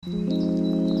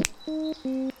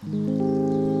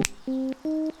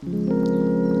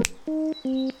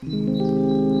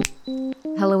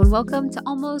welcome to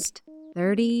Almost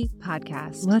 30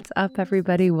 Podcast. What's up,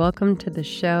 everybody? Welcome to the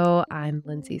show. I'm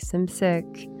Lindsay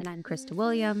Simsick. And I'm Krista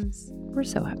Williams. We're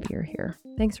so happy you're here.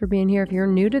 Thanks for being here. If you're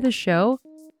new to the show,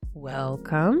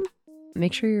 welcome.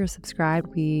 Make sure you're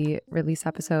subscribed. We release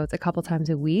episodes a couple times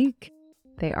a week.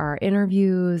 They are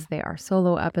interviews, they are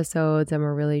solo episodes, and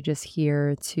we're really just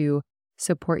here to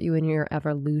support you in your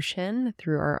evolution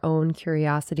through our own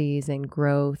curiosities and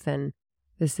growth. And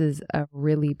this is a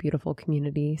really beautiful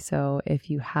community. So if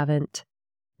you haven't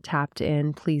tapped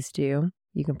in, please do.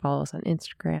 You can follow us on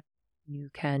Instagram.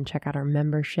 You can check out our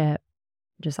membership.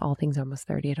 Just all things Almost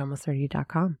 30 at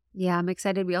almost30.com. Yeah, I'm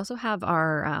excited. We also have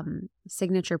our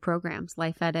signature programs,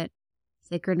 Life Edit,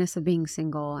 Sacredness of Being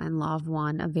Single, and Law of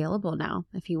One available now.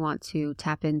 If you want to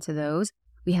tap into those,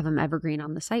 we have them evergreen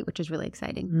on the site, which is really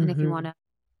exciting. Mm-hmm. And if you want to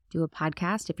do a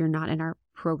podcast, if you're not in our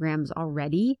programs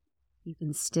already, you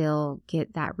can still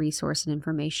get that resource and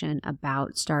information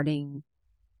about starting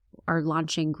or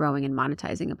launching, growing, and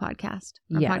monetizing a podcast.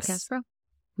 Our Podcast Pro.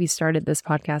 We started this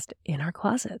podcast in our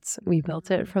closets. We built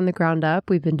it from the ground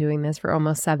up. We've been doing this for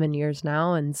almost 7 years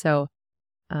now. And so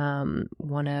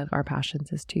one of our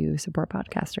passions is to support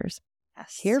podcasters.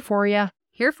 Yes. Here for you.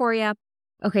 Here for you.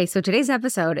 Okay, so today's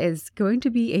episode is going to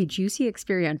be a juicy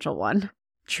experiential one.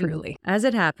 Truly. As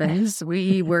it happens,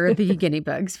 we were the guinea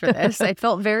pigs for this. I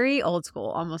felt very old school,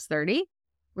 Almost 30.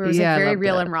 Where it was like very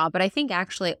real and raw. But I think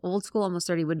actually old school, Almost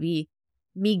 30 would be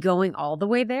me going all the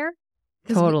way there.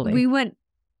 Totally. We went,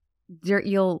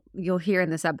 you'll hear in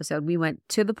this episode, we went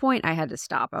to the point I had to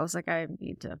stop. I was like, I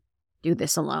need to do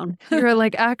this alone. You're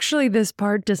like, actually, this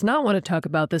part does not want to talk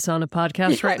about this on a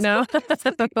podcast right now. I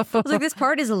was like, this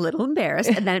part is a little embarrassed,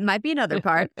 and then it might be another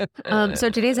part. So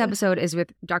today's episode is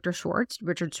with Dr. Schwartz,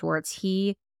 Richard Schwartz.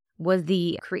 He was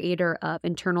the creator of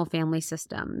internal family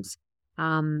systems.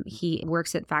 He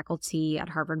works at faculty at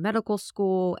Harvard Medical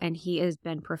School, and he has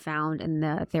been profound in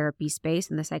the therapy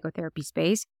space, in the psychotherapy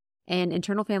space. And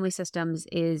internal family systems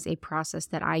is a process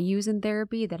that I use in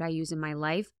therapy, that I use in my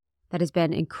life, that has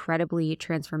been incredibly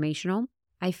transformational.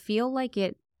 I feel like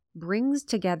it brings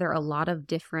together a lot of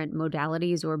different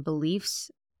modalities or beliefs,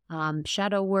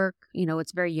 shadow work. You know,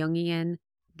 it's very Jungian.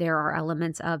 There are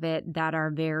elements of it that are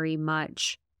very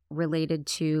much related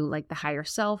to like the higher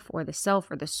self or the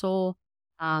soul.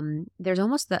 There's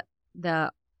almost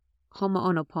the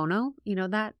Ho'oponopono, you know,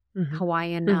 that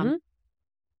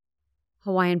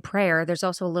Hawaiian prayer. There's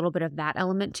also a little bit of that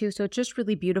element too. So it's just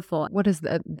really beautiful. What is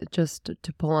that? Just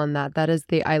to pull on that, that is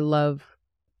the I love.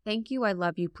 Thank you. I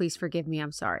love you. Please forgive me.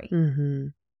 I'm sorry. Mm-hmm.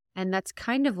 And that's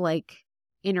kind of like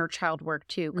inner child work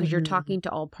too, because you're talking to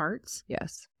all parts.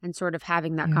 Yes. And sort of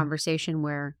having that conversation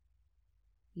where,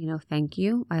 you know, thank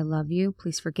you. I love you.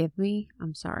 Please forgive me.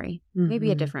 I'm sorry. Maybe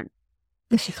a different,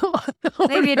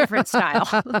 maybe a different style.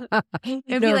 But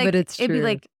it's true. It'd be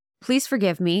like, please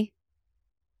forgive me.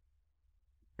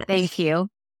 Thank you.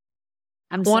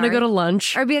 I'm sorry. Want to go to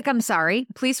lunch? Or be like, I'm sorry.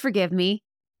 Please forgive me.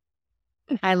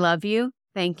 I love you.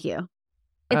 Thank you.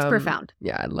 It's profound.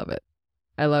 Yeah, I love it.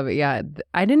 I love it. Yeah.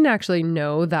 I didn't actually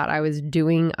know that I was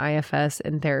doing IFS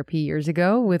in therapy years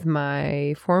ago with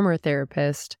my former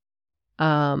therapist.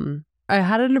 I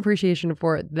had an appreciation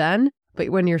for it then, but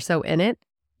when you're so in it,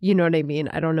 you know what I mean?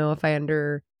 I don't know if I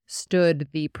understood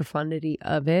the profundity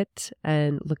of it.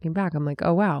 And looking back, I'm like,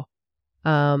 oh, wow.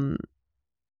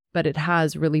 But it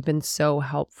has really been so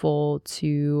helpful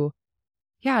to,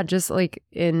 just like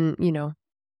in, you know,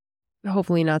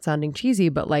 hopefully not sounding cheesy,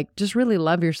 but like just really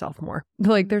love yourself more.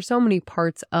 Like there's so many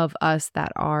parts of us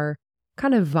that are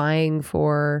kind of vying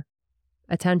for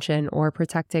attention or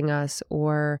protecting us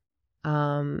or,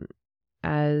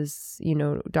 as, you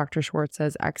know, Dr. Schwartz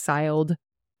says, exiled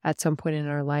at some point in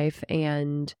our life.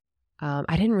 And I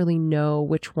didn't really know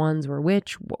which ones were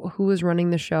which, who was running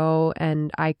the show.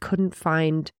 And I couldn't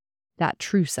find that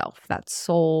true self, that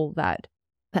soul, that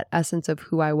essence of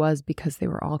who I was because they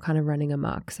were all kind of running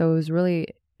amok. So it was really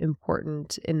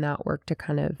important in that work to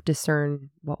kind of discern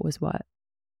what was what.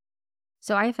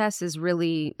 So IFS is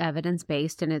really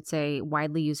evidence-based, and it's a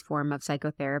widely used form of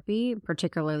psychotherapy,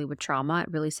 particularly with trauma.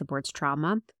 It really supports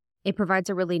trauma. It provides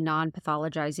a really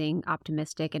non-pathologizing,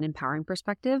 optimistic, and empowering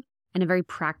perspective, and a very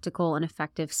practical and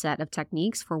effective set of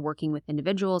techniques for working with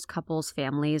individuals, couples,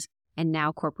 families, and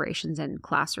now corporations and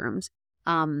classrooms.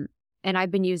 And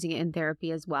I've been using it in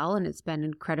therapy as well, and it's been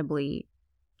incredibly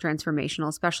transformational,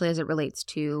 especially as it relates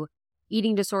to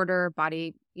eating disorder,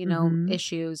 body,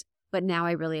 issues. But now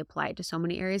I really apply it to so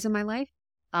many areas of my life.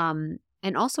 And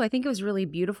also, I think it was really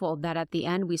beautiful that at the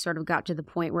end, we sort of got to the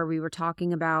point where we were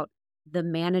talking about the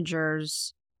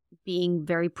managers being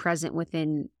very present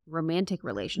within romantic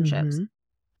relationships.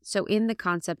 So in the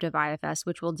concept of IFS,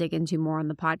 which we'll dig into more on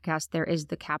the podcast, there is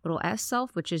the capital S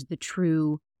self, which is the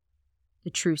true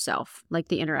self, like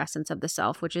the inner essence of the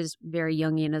self, which is very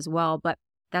Jungian as well. But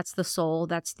that's the soul.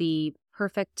 That's the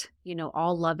perfect,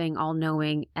 all loving, all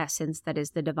knowing essence that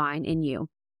is the divine in you.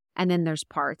 And then there's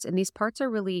parts. And these parts are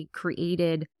really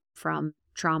created from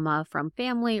trauma, from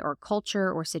family or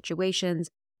culture or situations.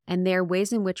 And they're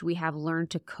ways in which we have learned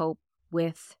to cope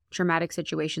with traumatic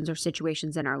situations or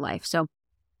situations in our life. So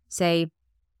say,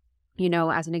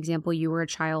 as an example, you were a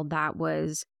child that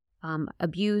was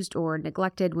abused or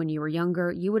neglected when you were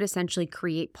younger. You would essentially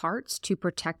create parts to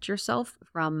protect yourself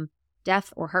from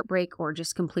death or heartbreak or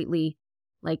just completely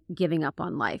like giving up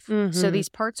on life. Mm-hmm. So these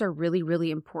parts are really, really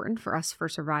important for us for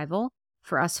survival,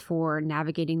 for us for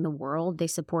navigating the world. They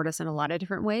support us in a lot of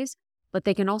different ways, but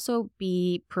they can also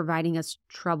be providing us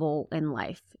trouble in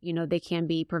life. They can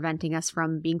be preventing us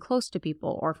from being close to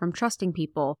people or from trusting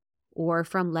people or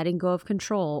from letting go of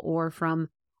control or from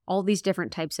all these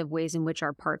different types of ways in which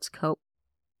our parts cope.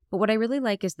 But what I really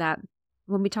like is that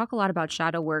when we talk a lot about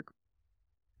shadow work,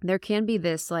 there can be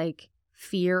this like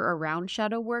fear around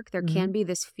shadow work. There can be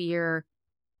this fear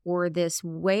or this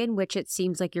way in which it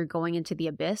seems like you're going into the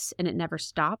abyss and it never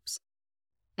stops.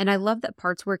 And I love that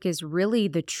parts work is really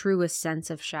the truest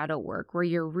sense of shadow work, where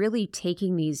you're really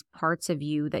taking these parts of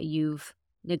you that you've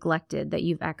neglected, that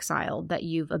you've exiled, that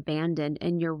you've abandoned,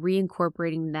 and you're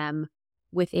reincorporating them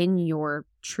within your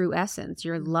true essence.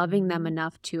 You're loving them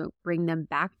enough to bring them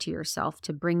back to yourself,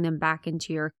 to bring them back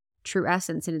into your true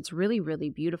essence. And it's really, really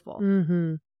beautiful.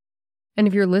 Mm-hmm. And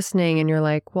if you're listening and you're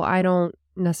like, well, I don't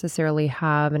necessarily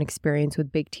have an experience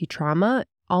with big T trauma,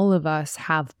 all of us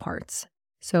have parts.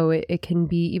 So it can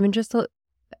be even just a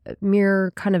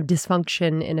mere kind of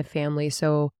dysfunction in a family.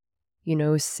 So,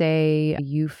 say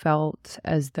you felt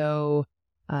as though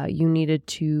you needed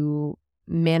to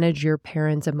manage your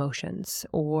parents' emotions,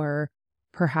 or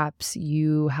perhaps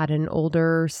you had an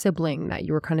older sibling that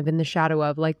you were kind of in the shadow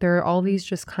of. Like there are all these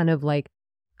just kind of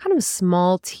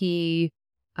small T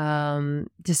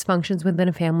dysfunctions within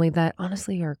a family that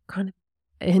honestly are kind of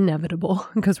inevitable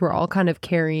because we're all kind of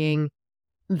carrying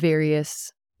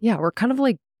we're kind of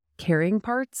like carrying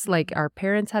parts. Like our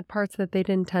parents had parts that they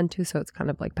didn't tend to, so it's kind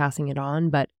of like passing it on.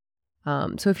 But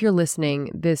so if you're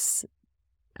listening, this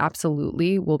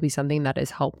absolutely will be something that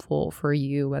is helpful for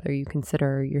you, whether you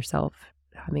consider yourself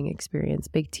having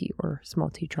experienced big T or small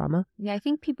T trauma. Yeah, I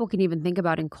think people can even think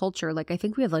about in culture. Like I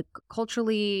think we have like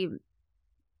culturally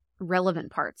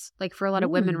relevant parts. Like for a lot of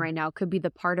women right now, could be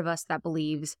the part of us that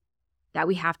believes that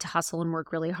we have to hustle and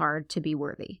work really hard to be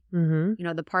worthy.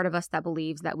 Mm-hmm. The part of us that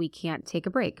believes that we can't take a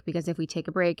break because if we take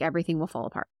a break, everything will fall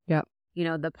apart. Yep.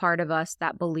 The part of us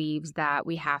that believes that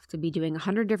we have to be doing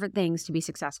 100 different things to be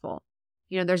successful.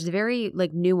 There's very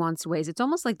like nuanced ways. It's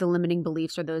almost like the limiting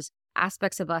beliefs or those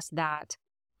aspects of us that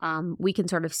we can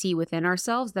sort of see within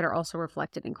ourselves that are also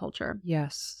reflected in culture.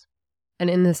 Yes. And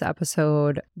in this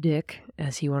episode, Dick,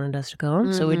 as he wanted us to call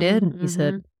him, so we did. He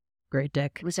said, "Great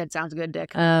Dick." We said, "Sounds good,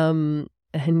 Dick." And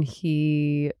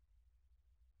he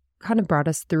kind of brought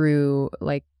us through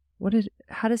like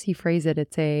how does he phrase it?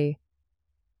 It's a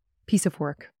piece of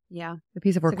work. Yeah, a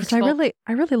piece of work, like which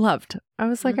I really loved. I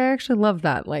was like, I actually love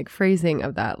that like phrasing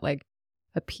of that, like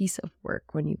a piece of work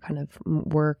when you kind of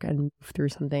work and move through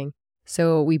something.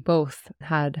 So we both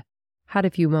had a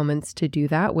few moments to do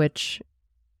that, which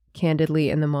candidly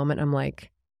in the moment I'm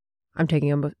like, I'm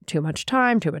taking too much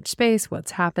time, too much space.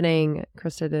 What's happening?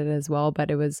 Krista did it as well, but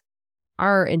it was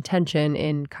our intention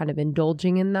in kind of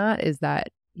indulging in that is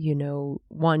that,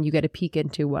 one, you get a peek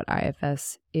into what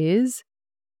IFS is,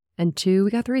 and two,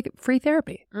 we got free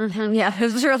therapy. Mm-hmm. Yeah,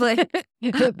 it's really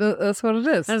that's what it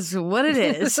is. That's what it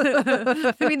is.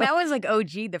 I mean, that was like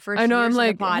OG the first. I know. I'm years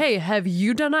like, of the pod. hey, have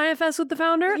you done IFS with the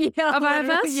founder of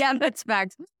IFS? Yeah, that's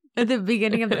facts. At the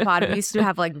beginning of the pod, we used to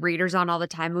have like readers on all the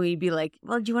time, and we'd be like,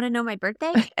 "Well, do you want to know my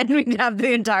birthday?" And we'd have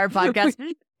the entire podcast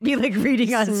be like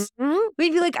reading us.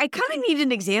 We'd be like, "I kind of need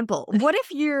an example. What if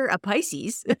you're a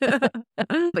Pisces?"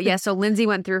 But yeah, so Lindsay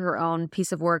went through her own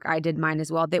piece of work. I did mine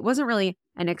as well. It wasn't really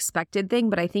an expected thing,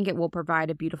 but I think it will provide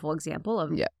a beautiful example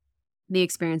of the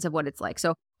experience of what it's like.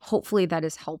 So hopefully that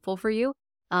is helpful for you.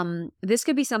 This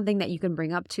could be something that you can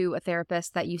bring up to a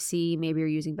therapist that you see. Maybe you're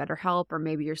using BetterHelp or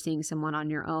maybe you're seeing someone on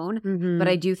your own. Mm-hmm. But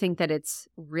I do think that it's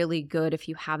really good if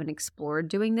you haven't explored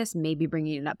doing this, maybe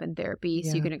bringing it up in therapy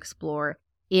so you can explore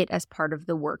it as part of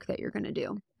the work that you're going to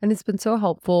do. And it's been so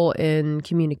helpful in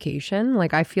communication.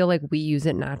 Like I feel like we use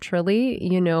it naturally,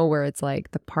 where it's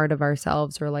like the part of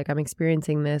ourselves or like I'm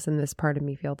experiencing this and this part of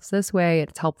me feels this way.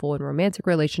 It's helpful in romantic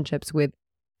relationships with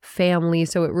family.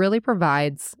 So it really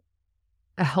provides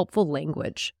a helpful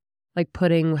language like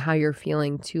putting how you're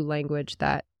feeling to language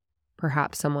that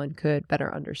perhaps someone could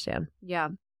better understand. Yeah.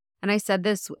 And I said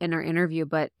this in our interview,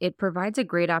 but it provides a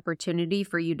great opportunity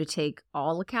for you to take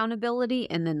all accountability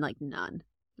and then like none.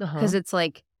 Because it's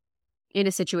like in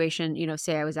a situation,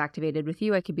 say I was activated with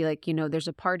you, I could be like, there's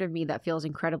a part of me that feels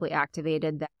incredibly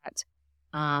activated that,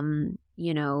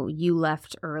 you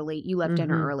left early, you left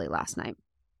dinner early last night.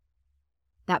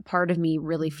 That part of me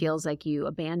really feels like you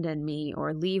abandoned me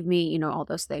or leave me, all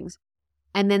those things.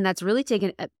 And then that's really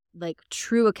taken like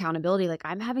true accountability. Like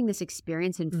I'm having this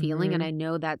experience and feeling, and I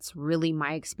know that's really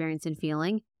my experience and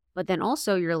feeling. But then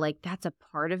also you're like, that's a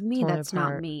part of me that's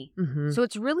not me. So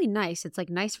it's really nice. It's like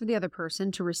nice for the other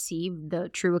person to receive the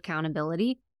true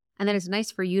accountability. And then it's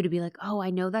nice for you to be like, oh, I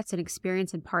know that's an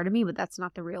experience and part of me, but that's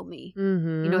not the real me.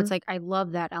 It's like, I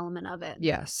love that element of it.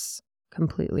 Yes,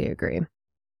 completely agree.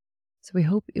 So we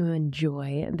hope you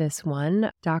enjoy this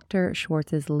one. Dr.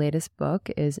 Schwartz's latest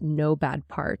book is No Bad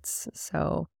Parts.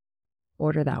 So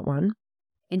order that one.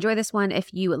 Enjoy this one.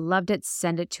 If you loved it,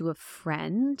 send it to a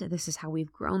friend. This is how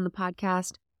we've grown the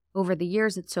podcast over the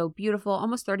years. It's so beautiful.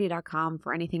 Almost30.com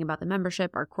for anything about the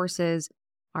membership, our courses,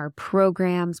 our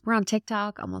programs. We're on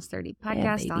TikTok, Almost 30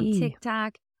 Podcast on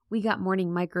TikTok. We got Morning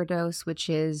Microdose, which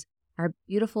is our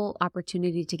beautiful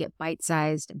opportunity to get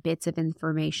bite-sized bits of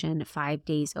information 5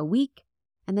 days a week.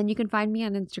 And then you can find me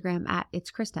on Instagram at It's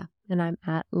Krista. And I'm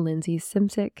at Lindsay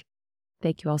Simsick.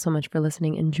 Thank you all so much for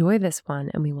listening. Enjoy this one,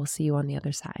 and we will see you on the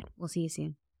other side. We'll see you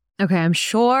soon. Okay, I'm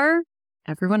sure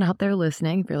everyone out there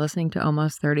listening, if you're listening to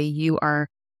Almost 30, you are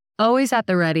always at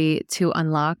the ready to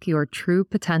unlock your true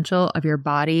potential of your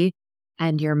body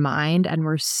and your mind. And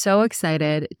we're so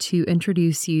excited to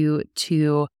introduce you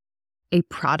to a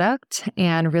product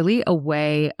and really a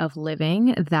way of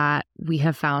living that we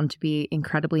have found to be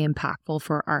incredibly impactful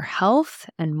for our health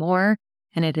and more.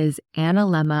 And it is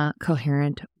Analemma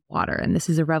Coherent Water. And this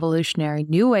is a revolutionary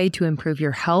new way to improve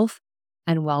your health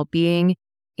and well-being.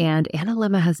 And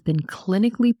Analemma has been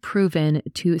clinically proven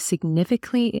to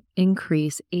significantly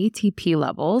increase ATP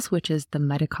levels, which is the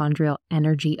mitochondrial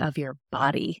energy of your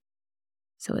body.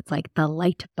 So it's like the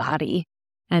light body.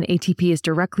 And ATP is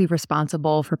directly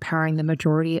responsible for powering the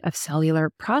majority of cellular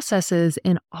processes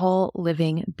in all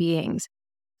living beings.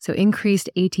 So increased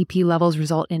ATP levels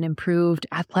result in improved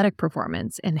athletic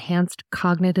performance, enhanced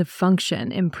cognitive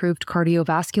function, improved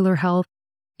cardiovascular health,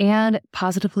 and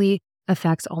positively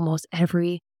affects almost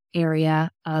every area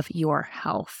of your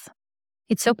health.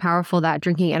 It's so powerful that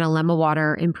drinking Analemma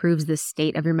water improves the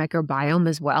state of your microbiome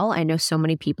as well. I know so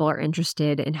many people are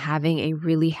interested in having a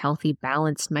really healthy,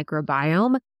 balanced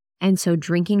microbiome. And so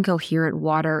drinking coherent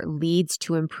water leads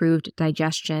to improved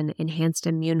digestion, enhanced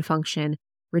immune function,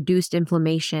 reduced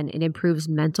inflammation. It improves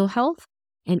mental health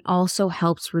and also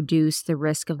helps reduce the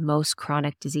risk of most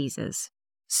chronic diseases.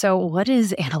 So what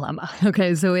is Analemma?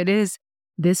 Okay, so it is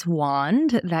this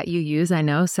wand that you use. I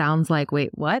know sounds like, wait,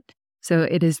 what? So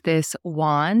it is this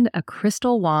wand, a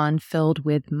crystal wand filled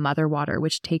with mother water,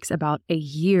 which takes about a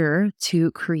year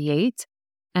to create.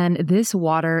 And this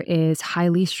water is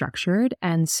highly structured.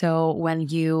 And so when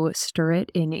you stir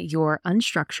it in your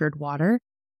unstructured water,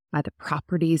 by the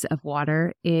properties of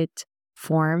water, it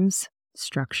forms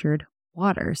structured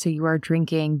water. So you are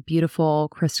drinking beautiful,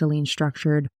 crystalline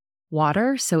structured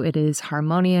water. So it is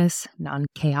harmonious,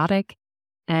 non-chaotic.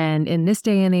 And in this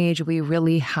day and age, we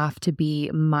really have to be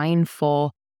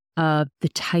mindful of the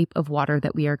type of water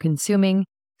that we are consuming.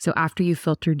 So after you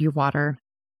filtered your water,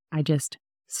 I just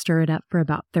stir it up for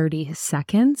about 30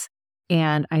 seconds.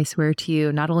 And I swear to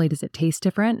you, not only does it taste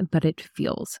different, but it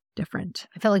feels different.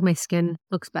 I felt like my skin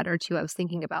looks better too. I was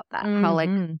thinking about that. How like,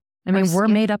 I mean, we're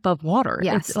made up of water.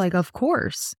 Yes. It's like, of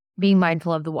course. Being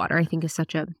mindful of the water, I think, is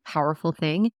such a powerful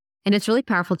thing. And it's really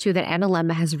powerful too that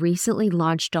Analemma has recently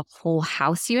launched a whole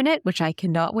house unit, which I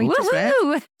cannot wait to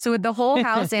try. So with the whole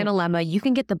house Analemma, you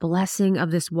can get the blessing of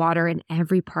this water in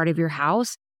every part of your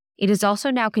house. It is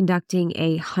also now conducting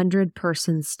a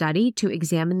 100-person study to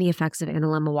examine the effects of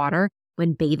Analemma water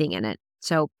when bathing in it.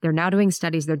 So they're now doing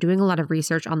studies. They're doing a lot of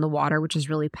research on the water, which is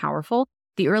really powerful.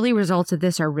 The early results of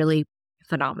this are really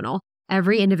phenomenal.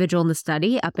 Every individual in the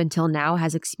study up until now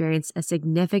has experienced a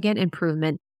significant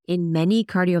improvement in many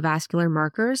cardiovascular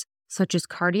markers, such as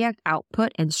cardiac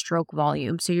output and stroke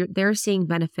volume. So they're seeing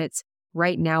benefits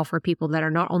right now for people that are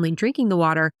not only drinking the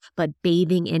water, but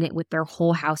bathing in it with their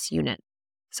whole house unit.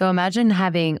 So imagine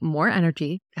having more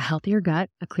energy, a healthier gut,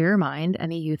 a clearer mind,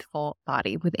 and a youthful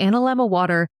body. With Analemma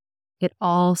water, it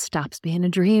all stops being a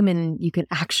dream and you can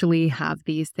actually have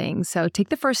these things. So take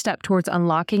the first step towards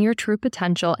unlocking your true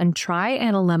potential and try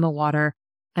Analemma water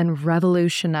and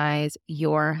revolutionize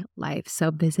your life.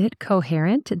 So visit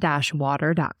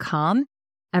coherent-water.com.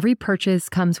 Every purchase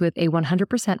comes with a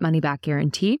 100% money-back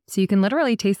guarantee, so you can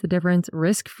literally taste the difference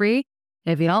risk-free.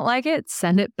 If you don't like it,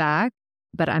 send it back.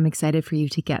 But I'm excited for you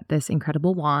to get this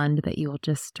incredible wand that you will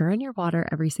just stir in your water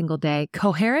every single day.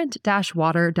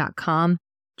 Coherent-water.com.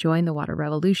 Join the water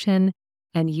revolution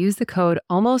and use the code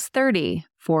ALMOST30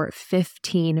 for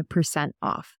 15%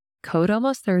 off. Code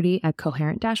ALMOST30 at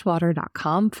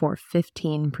coherent-water.com for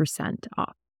 15%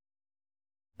 off.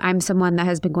 I'm someone that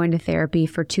has been going to therapy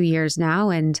for 2 years now.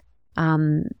 And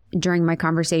during my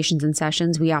conversations and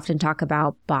sessions, we often talk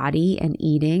about body and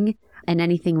eating and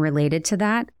anything related to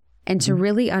that. And to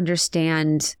really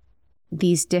understand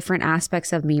these different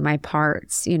aspects of me, my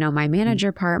parts, my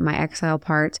manager part, my exile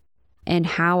part, and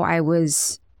how I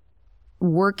was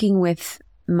working with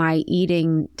my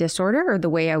eating disorder, or the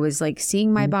way I was like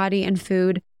seeing my body and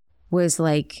food, was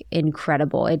like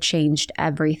incredible. It changed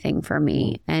everything for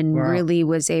me and really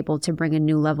was able to bring a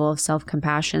new level of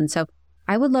self-compassion. So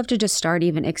I would love to just start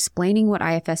even explaining what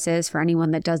IFS is for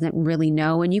anyone that doesn't really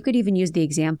know. And you could even use the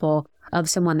example of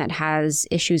someone that has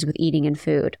issues with eating and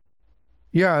food.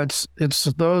 Yeah, it's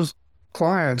those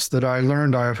clients that I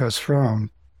learned IFS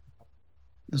from.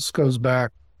 This goes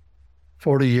back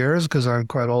 40 years because I'm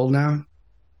quite old now.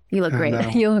 You look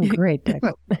great. You look great, Dick.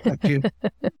 Thank you.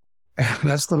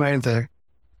 That's the main thing.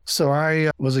 So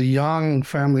I was a young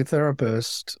family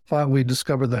therapist, thought we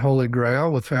discovered the Holy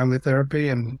Grail with family therapy,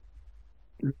 and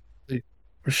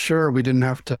for sure we didn't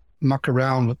have to muck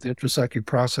around with the intrapsychic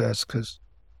process because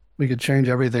we could change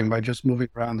everything by just moving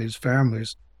around these family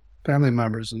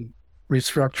members and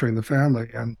restructuring the family,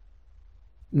 and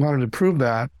wanted to prove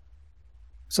that.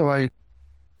 So I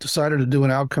decided to do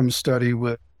an outcome study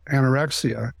with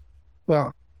anorexia.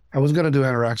 Well, I was going to do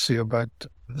anorexia, but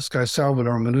this guy,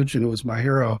 Salvador Minuchin, who was my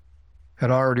hero,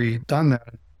 had already done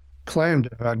that, claimed to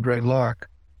have had great luck.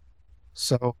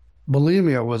 So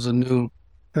bulimia was a new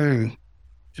thing,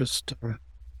 just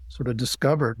sort of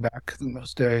discovered back in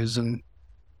those days. And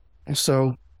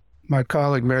so my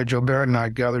colleague, Mary Jo Barrett, and I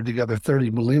gathered together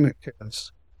 30 bulimic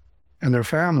kids and their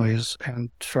families and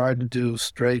tried to do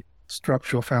straight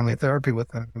structural family therapy with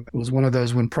them. It was one of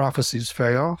those when prophecies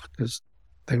fail, because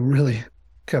they really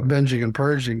kept binging and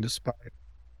purging despite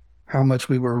how much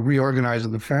we were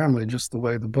reorganizing the family, just the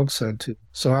way the book said to.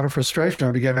 So out of frustration,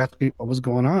 I began asking what was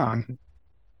going on.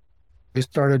 They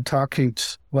started talking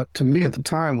what to me at the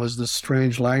time was this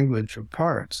strange language of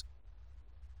parts.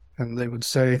 And they would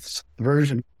say, it's the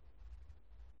version.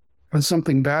 When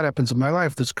something bad happens in my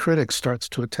life, this critic starts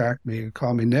to attack me and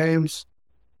call me names.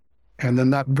 And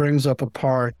then that brings up a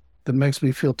part that makes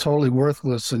me feel totally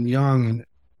worthless and young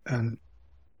and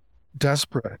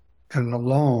desperate and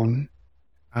alone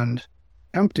and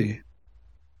empty.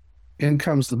 In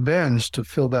comes the binge to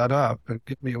fill that up and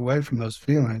get me away from those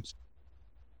feelings.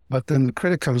 But then the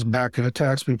critic comes back and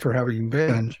attacks me for having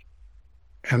binge.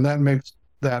 And that makes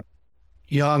that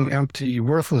young, empty,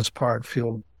 worthless part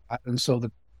feel bad. And so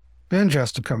the binge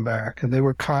has to come back. And they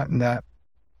were caught in that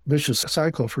vicious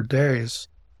cycle for days.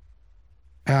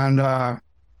 And at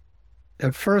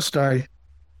first I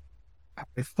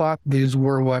thought these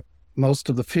were what most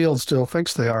of the field still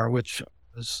thinks they are, which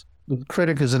is the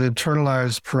critic is an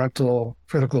internalized parental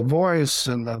critical voice,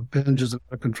 and the binge is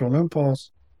a control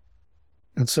impulse.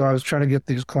 And so I was trying to get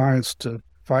these clients to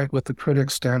fight with the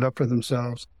critic, stand up for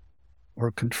themselves,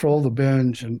 or control the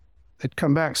binge. And they'd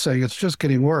come back saying, it's just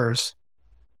getting worse.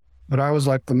 But I was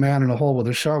like the man in a hole with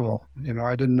a shovel.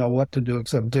 I didn't know what to do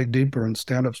except dig deeper and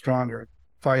stand up stronger,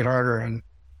 fight harder. And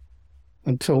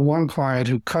until one client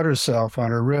who cut herself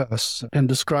on her wrists and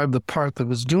described the part that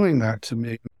was doing that to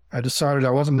me, I decided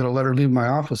I wasn't going to let her leave my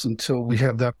office until we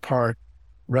had that part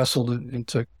wrestled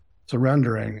into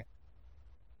surrendering.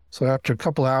 So after a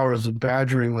couple hours of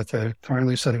badgering with her,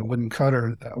 finally said it wouldn't cut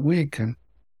her that week. And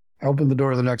I opened the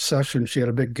door to the next session. She had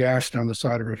a big gash down the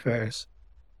side of her face.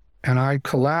 And I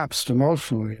collapsed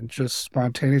emotionally and just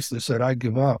spontaneously said, I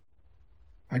give up.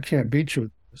 I can't beat you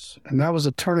with this. And that was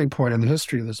a turning point in the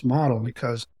history of this model,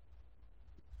 because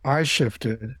I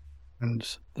shifted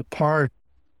and the part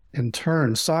in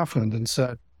turn softened and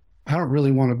said, I don't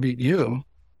really want to beat you.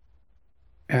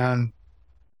 And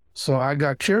so I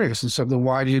got curious and said, then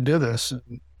why do you do this?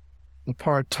 And the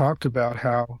part talked about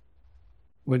how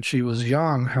when she was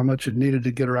young, how much it needed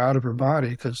to get her out of her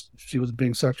body because she was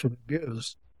being sexually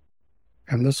abused.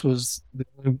 And this was the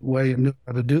only way it knew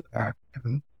how to do that.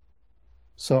 And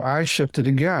so I shifted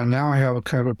again. Now I have a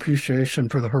kind of appreciation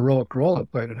for the heroic role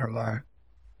it played in her life.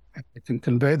 And I can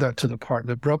convey that to the part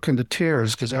that broke into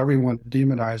tears because everyone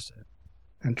demonized it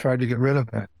and tried to get rid of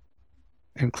it.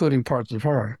 including parts of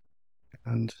her.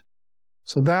 And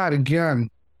so that, again,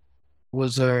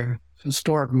 was a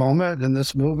historic moment in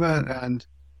this movement. And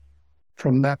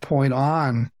from that point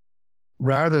on,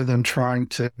 rather than trying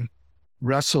to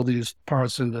wrestle these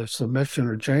parts into submission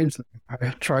or change them, I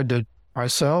tried to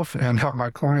myself and help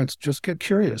my clients just get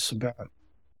curious about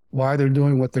why they're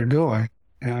doing what they're doing.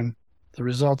 And the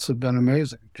results have been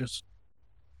amazing. Just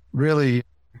really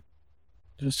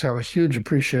just have a huge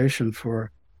appreciation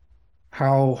for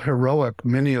how heroic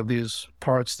many of these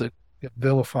parts that get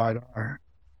vilified are.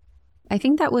 I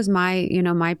think that was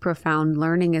my profound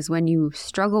learning is when you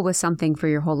struggle with something for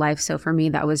your whole life. So for me,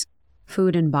 that was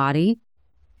food and body.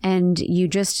 And you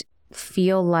just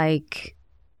feel like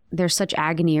there's such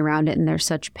agony around it and there's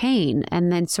such pain.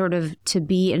 And then sort of to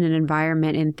be in an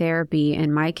environment in therapy,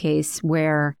 in my case,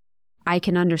 where I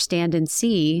can understand and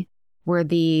see where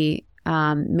the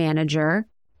manager,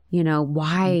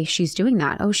 why she's doing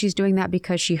that. Oh, she's doing that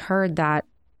because she heard that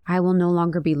I will no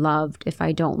longer be loved if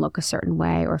I don't look a certain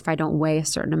way or if I don't weigh a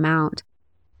certain amount.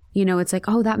 It's like,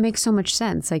 oh, that makes so much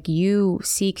sense. Like you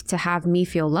seek to have me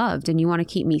feel loved and you want to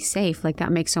keep me safe. Like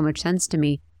that makes so much sense to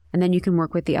me. And then you can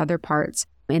work with the other parts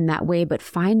in that way. But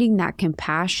finding that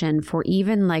compassion for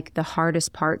even like the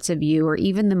hardest parts of you or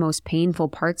even the most painful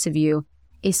parts of you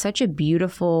is such a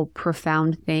beautiful,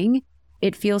 profound thing.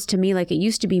 It feels to me like it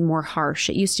used to be more harsh.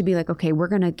 It used to be like, okay, we're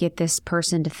going to get this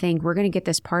person to think, we're going to get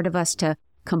this part of us to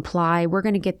comply. We're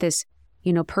going to get this,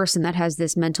 person that has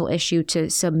this mental issue to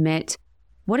submit.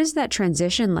 What has that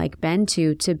transition been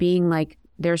to being like,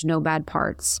 there's no bad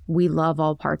parts. We love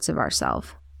all parts of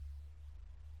ourselves.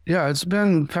 Yeah, it's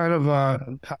been kind of,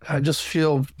 I just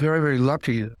feel very, very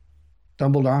lucky.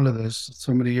 Stumbled onto this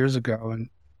so many years ago and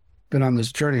been on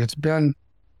this journey. It's been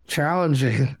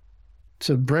challenging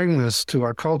to bring this to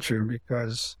our culture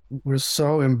because we're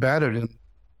so embedded in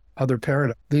other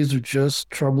paradigms. These are just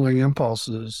troubling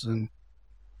impulses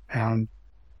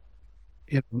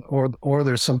or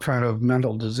there's some kind of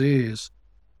mental disease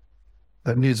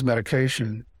that needs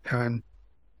medication. And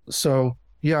so,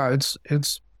 yeah,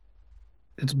 it's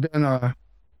been a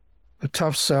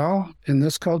tough sell in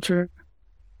this culture.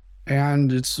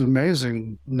 And it's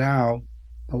amazing now,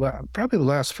 probably the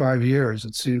last 5 years,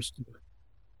 it seems to have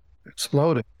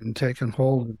exploded and taken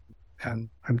hold. And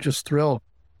I'm just thrilled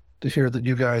to hear that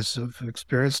you guys have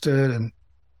experienced it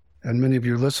and many of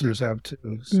your listeners have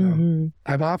too. So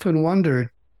I've often wondered,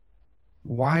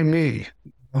 why me?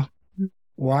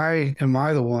 Why am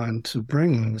I the one to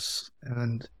bring this?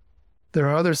 And there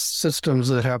are other systems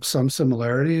that have some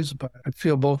similarities, but I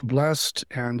feel both blessed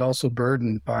and also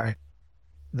burdened by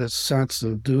this sense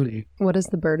of duty. What is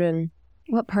the burden?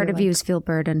 What part of you feel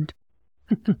burdened?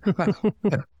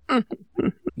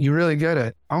 You really get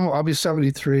it. I'll be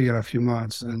 73 in a few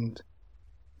months, and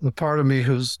the part of me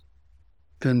who's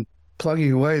been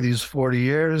plugging away these 40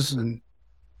 years, and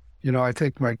I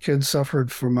think my kids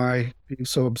suffered for my being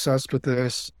so obsessed with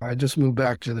this. I just moved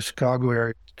back to the Chicago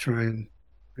area to try and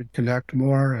reconnect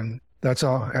more, and that's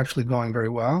all actually going very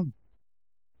well.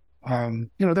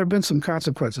 There have been some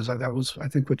consequences. That was, I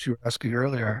think, what you were asking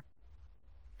earlier.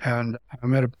 And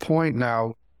I'm at a point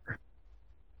now,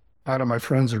 a lot of my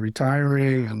friends are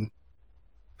retiring and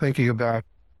thinking about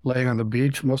laying on the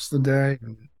beach most of the day.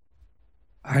 And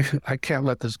I can't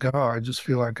let this go. I just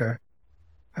feel like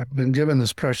I've been given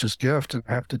this precious gift and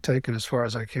I have to take it as far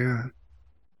as I can.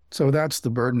 So that's the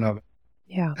burden of it.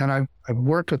 Yeah. And I've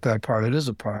worked with that part. It is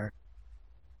a part.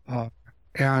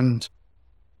 And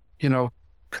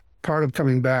part of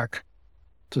coming back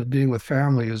to being with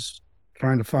family is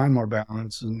trying to find more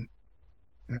balance. And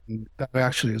that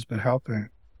actually has been helping.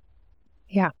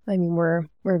 Yeah. I mean, we're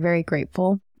very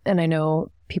grateful. And I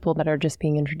know people that are just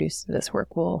being introduced to this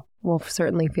work will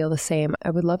certainly feel the same.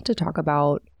 I would love to talk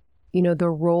about, the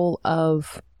role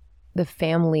of the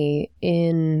family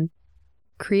in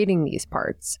creating these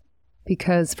parts.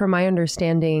 Because from my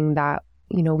understanding that,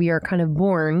 we are kind of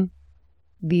born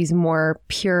these more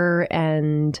pure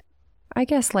and I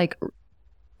guess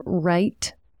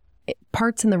right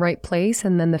parts in the right place.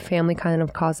 And then the family kind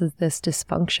of causes this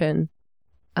dysfunction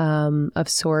of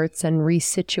sorts and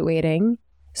resituating.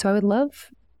 So I would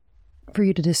love for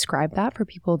you to describe that for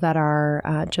people that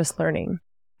are just learning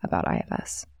about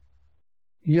IFS.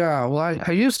 Yeah, well,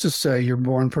 I used to say you're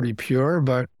born pretty pure,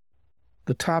 but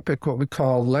the topic, what we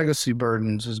call legacy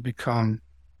burdens, has become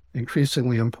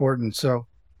increasingly important. So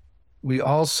we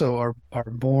also are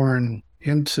born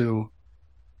into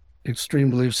extreme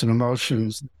beliefs and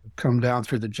emotions that come down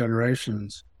through the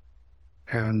generations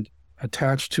and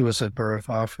attached to us at birth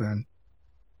often.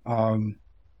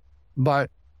 But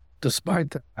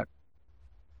despite that,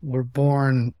 we're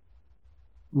born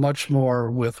much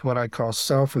more with what I call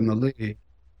self in the lead,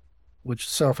 which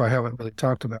self I haven't really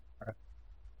talked about.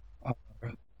 Uh,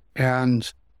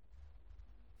 and,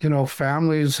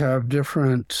 families have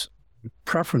different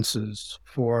preferences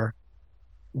for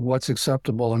what's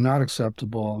acceptable and not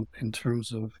acceptable in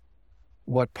terms of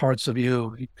what parts of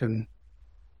you can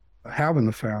have in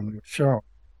the family or show.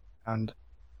 And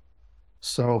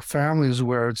so families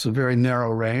where it's a very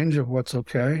narrow range of what's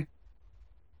okay,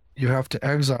 you have to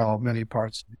exile many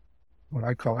parts, what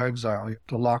I call exile. You have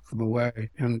to lock them away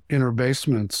in inner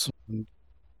basements and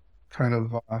kind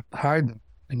of hide them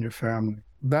in your family.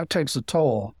 That takes a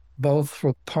toll, both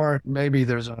for part, maybe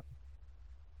there's a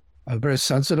very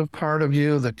sensitive part of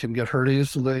you that can get hurt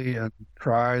easily and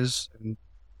cries. And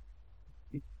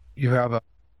you have a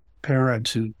parent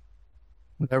who,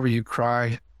 whenever you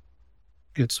cry,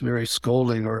 gets very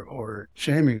scolding or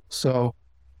shaming. So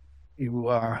you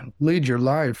lead your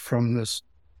life from this,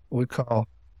 what we call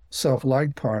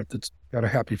self-like part that's got a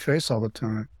happy face all the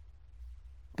time.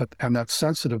 And that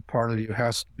sensitive part of you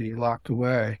has to be locked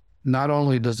away. Not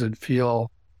only does it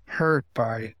feel hurt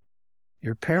by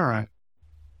your parent,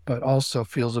 but also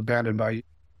feels abandoned by you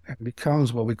and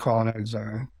becomes what we call an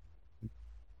exile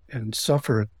and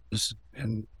suffers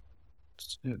in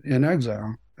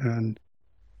exile. And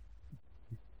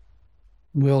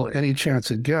will, any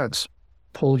chance it gets,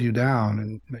 pull you down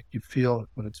and make you feel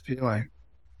what it's feeling.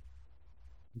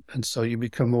 And so you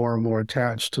become more and more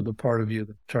attached to the part of you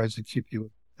that tries to keep you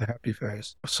with the happy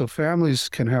face. So families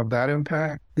can have that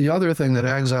impact. The other thing that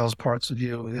exiles parts of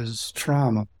you is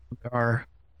trauma. Our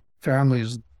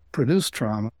families produce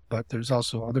trauma, but there's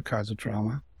also other kinds of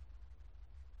trauma.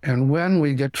 And when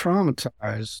we get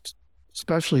traumatized,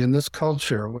 especially in this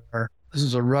culture where this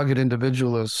is a rugged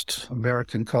individualist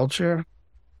American culture,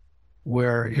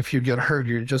 where if you get hurt,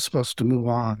 you're just supposed to move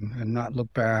on and not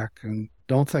look back and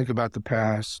don't think about the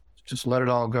past, just let it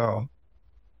all go.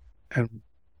 And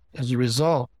as a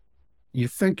result, you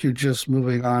think you're just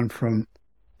moving on from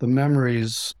the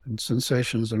memories and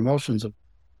sensations and emotions of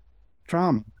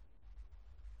trauma.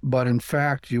 But in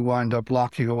fact, you wind up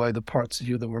locking away the parts of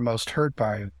you that were most hurt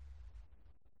by it,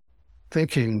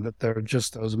 thinking that they're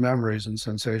just those memories and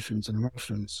sensations and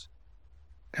emotions.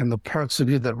 And the parts of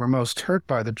you that were most hurt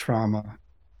by the trauma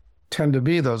tend to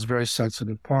be those very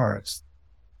sensitive parts.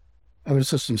 Other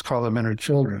systems call them inner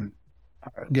children,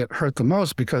 get hurt the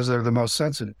most because they're the most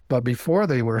sensitive. But before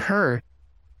they were hurt,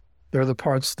 they're the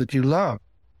parts that you love,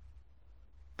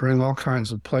 bring all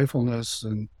kinds of playfulness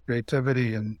and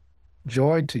creativity and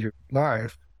joy to your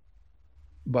life.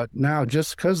 But now,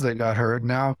 just because they got hurt,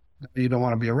 now you don't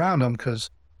want to be around them because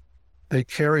they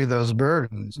carry those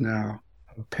burdens now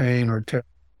of pain or terror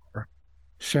or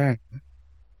shame.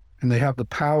 And they have the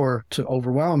power to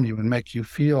overwhelm you and make you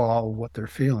feel all what they're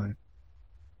feeling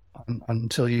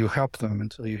until you help them,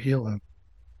 until you heal them.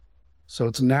 So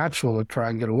it's natural to try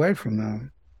and get away from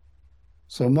them.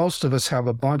 So most of us have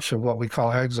a bunch of what we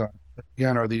call exile.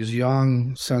 Again, are these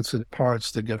young, sensitive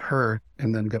parts that get hurt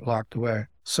and then get locked away.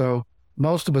 So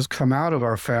most of us come out of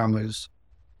our families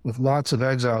with lots of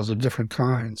exiles of different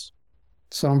kinds,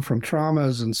 some from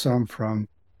traumas and some from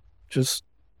just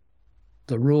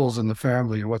the rules in the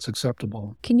family or what's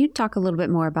acceptable. Can you talk a little bit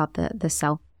more about the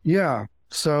self? Yeah.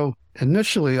 So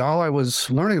initially, all I was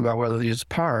learning about were these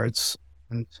parts,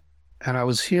 and I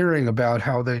was hearing about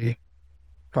how they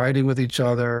fighting with each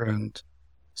other and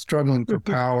struggling for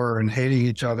power and hating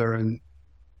each other. And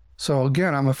so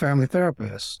again, I'm a family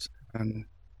therapist. And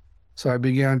so I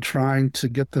began trying to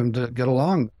get them to get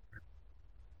along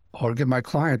or get my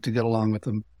client to get along with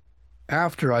them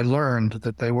after I learned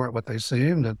that they weren't what they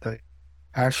seemed, that they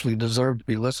actually deserved to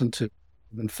be listened to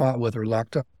and fought with or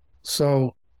locked up.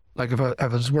 So like if I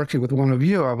was working with one of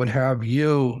you, I would have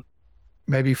you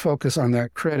maybe focus on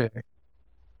that critic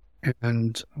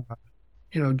and,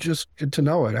 just get to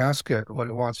know it, ask it what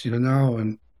it wants you to know.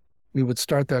 And we would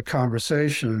start that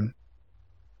conversation.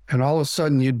 And all of a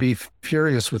sudden you'd be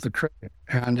furious with the critic.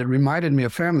 And it reminded me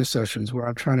of family sessions where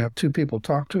I'm trying to have two people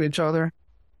talk to each other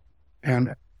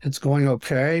and it's going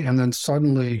okay. And then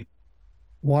suddenly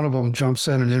one of them jumps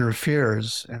in and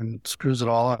interferes and screws it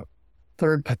all up.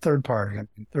 Third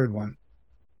one.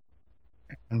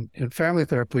 And in family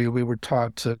therapy, we were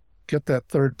taught to get that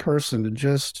third person to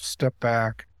just step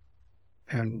back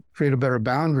and create a better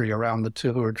boundary around the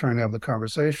two who are trying to have the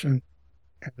conversation.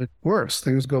 And it works,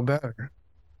 things go better.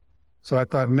 So I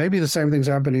thought maybe the same thing's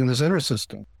happening in this inner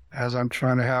system. As I'm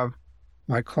trying to have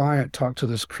my client talk to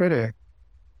this critic,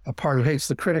 a part who hates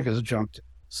the critic has jumped in.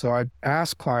 So I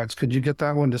ask clients, could you get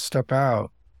that one to step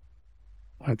out?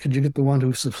 Could you get the one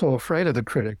who's so afraid of the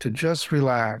critic to just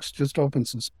relax, just open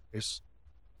some space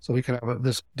so we can have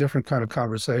this different kind of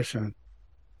conversation.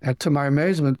 And to my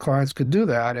amazement, clients could do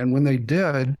that. And when they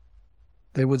did,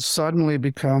 they would suddenly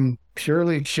become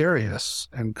purely curious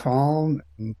and calm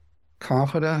and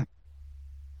confident.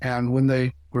 And when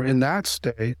they were in that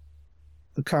state,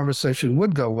 the conversation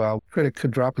would go well. The critic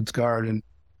could drop its guard and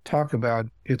talk about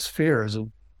its fears of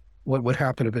what would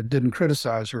happen if it didn't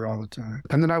criticize her all the time.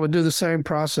 And then I would do the same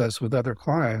process with other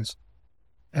clients.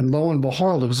 And lo and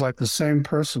behold, it was like the same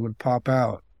person would pop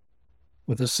out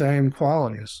with the same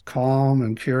qualities: calm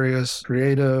and curious,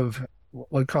 creative, what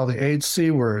we call the 8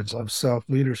 C words of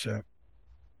self-leadership,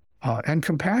 and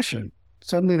compassion.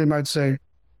 Suddenly they might say,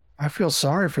 I feel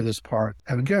sorry for this part.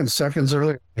 And again, seconds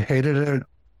earlier, they hated it.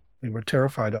 They were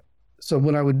terrified of it. So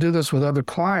when I would do this with other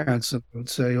clients, I would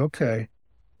say, okay,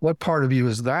 what part of you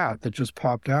is that just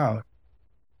popped out?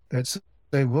 They'd say,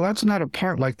 well, that's not a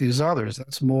part like these others.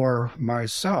 That's more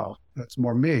myself. That's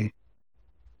more me.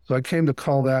 So I came to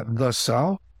call that the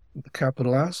self, with a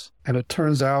capital S. And it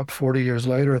turns out 40 years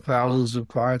later, thousands of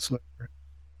clients later,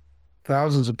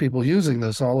 thousands of people using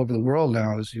this all over the world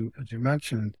now, as you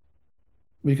mentioned.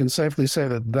 We can safely say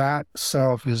that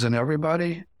self is in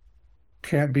everybody,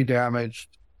 can't be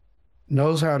damaged,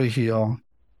 knows how to heal,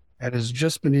 and is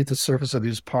just beneath the surface of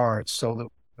these parts, so that in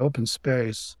open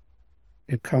space,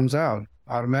 it comes out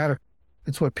automatically.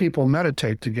 It's what people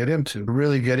meditate to get into,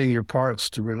 really getting your parts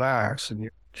to relax, and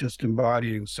you're just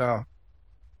embodying self.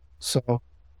 So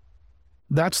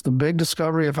that's the big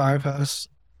discovery of IFS.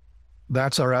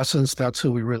 That's our essence. That's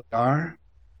who we really are.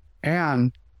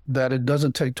 And that it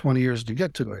doesn't take 20 years to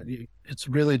get to it. It's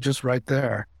really just right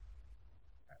there,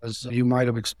 as you might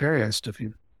have experienced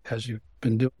as you've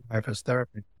been doing IFS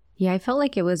therapy. Yeah, I felt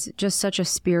like it was just such a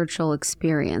spiritual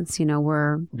experience.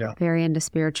 We're very into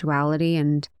spirituality,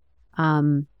 and,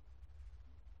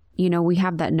 we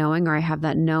have that knowing, or I have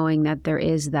that knowing that there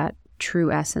is that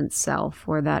true essence self,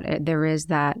 or that there is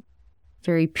that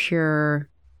very pure,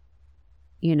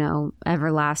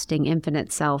 everlasting,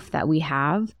 infinite self that we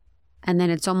have. And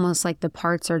then it's almost like the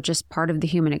parts are just part of the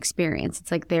human experience.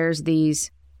 It's like there's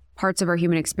these parts of our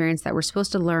human experience that we're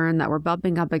supposed to learn, that we're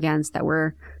bumping up against, that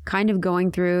we're kind of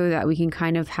going through, that we can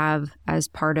kind of have as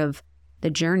part of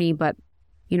the journey. But,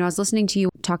 I was listening to you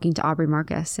talking to Aubrey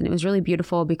Marcus, and it was really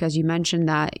beautiful because you mentioned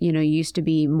that, you used to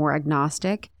be more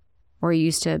agnostic, or you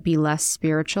used to be less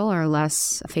spiritual or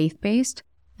less faith-based.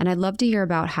 And I'd love to hear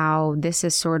about how this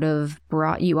has sort of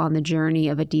brought you on the journey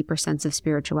of a deeper sense of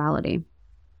spirituality.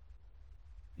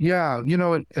 Yeah,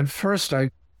 at first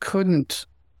I couldn't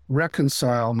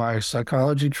reconcile my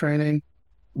psychology training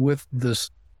with the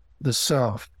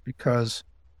self, because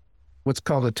what's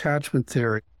called attachment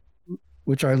theory,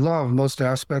 which I love most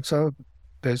aspects of,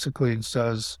 basically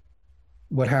says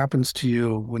what happens to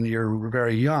you when you're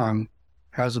very young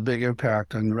has a big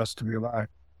impact on the rest of your life.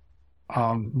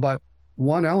 But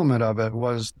one element of it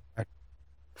was that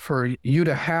for you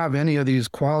to have any of these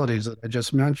qualities that I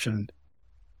just mentioned,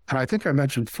 and I think I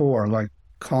mentioned 4, like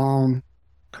calm,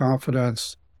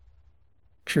 confidence,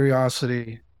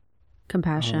 curiosity,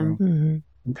 compassion,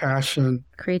 compassion,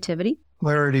 creativity,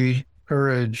 clarity,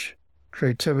 courage,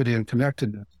 creativity, and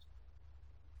connectedness.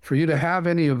 For you to have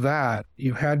any of that,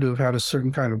 you had to have had a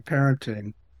certain kind of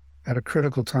parenting at a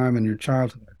critical time in your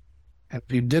childhood. And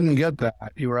if you didn't get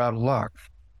that, you were out of luck,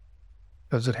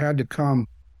 because it had to come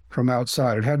from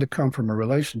outside. It had to come from a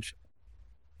relationship.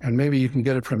 And maybe you can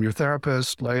get it from your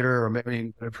therapist later, or maybe you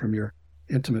can get it from your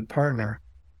intimate partner,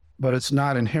 but it's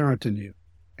not inherent in you.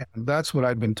 And that's what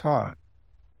I'd been taught.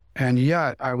 And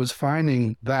yet I was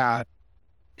finding that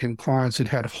in clients who'd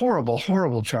had horrible,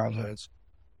 horrible childhoods,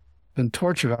 been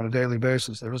tortured on a daily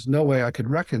basis. There was no way I could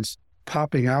reconcile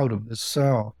popping out of this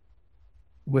cell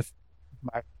with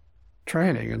my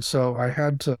training. And so I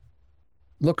had to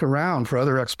look around for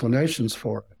other explanations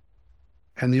for it.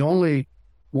 And the only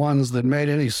ones that made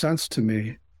any sense to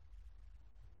me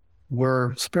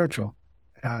were spiritual.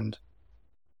 And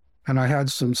I had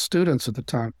some students at the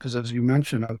time, because as you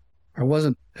mentioned, I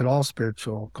wasn't at all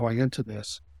spiritual going into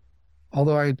this.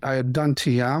 Although I had done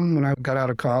TM when I got out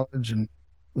of college and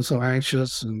was so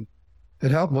anxious, and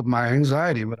it helped with my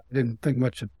anxiety, but I didn't think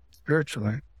much of it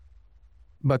spiritually.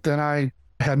 But then I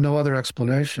had no other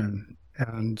explanation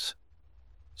and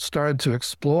started to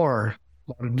explore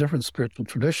a lot of different spiritual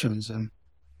traditions. And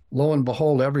lo and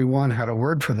behold, everyone had a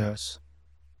word for this,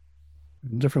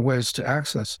 different ways to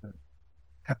access it,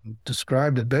 and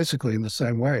described it basically in the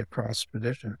same way across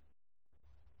tradition.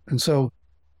 And so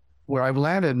where I've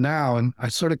landed now, and I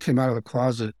sort of came out of the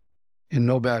closet in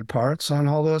no bad parts on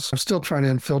all this, I'm still trying to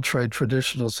infiltrate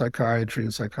traditional psychiatry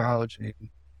and psychology,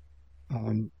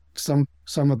 Some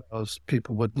of those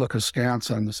people would look askance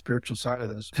on the spiritual side of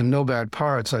this. In No Bad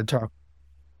Parts, I talk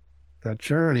that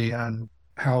journey and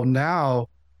how now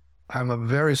I'm a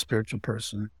very spiritual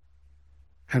person,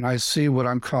 and I see what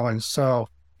I'm calling self.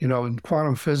 In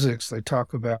quantum physics, they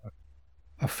talk about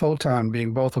a photon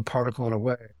being both a particle and a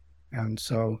wave. And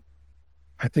so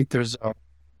I think there's a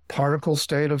particle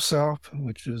state of self,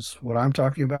 which is what I'm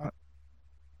talking about,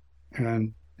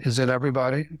 and is in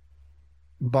everybody.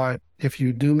 But if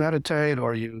you do meditate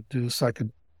or you do psychedelic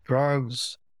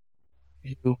drugs,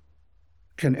 you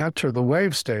can enter the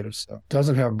wave state of self. It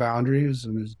doesn't have boundaries,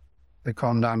 and they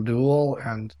call them non-dual,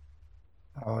 and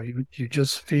you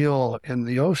just feel in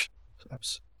the ocean of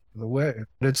the wave.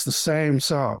 It's the same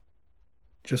self,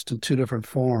 just in two different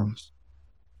forms.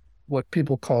 What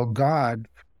people call God,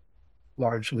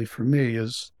 largely for me,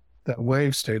 is that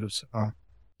wave state of self.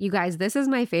 You guys, this is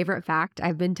my favorite fact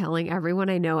I've been telling everyone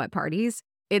I know at parties.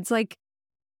 It's like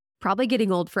probably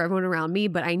getting old for everyone around me,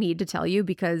 but I need to tell you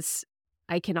because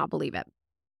I cannot believe it.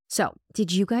 So,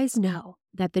 did you guys know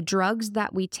that the drugs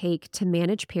that we take to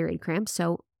manage period cramps,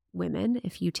 so women,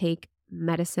 if you take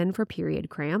medicine for period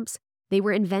cramps, they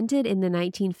were invented in the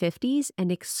 1950s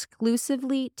and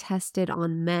exclusively tested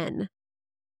on men.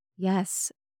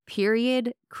 Yes,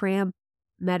 period cramp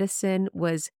medicine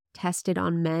was tested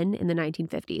on men in the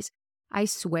 1950s. I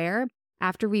swear,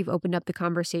 after we've opened up the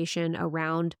conversation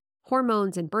around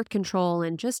hormones and birth control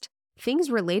and just things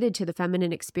related to the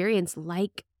feminine experience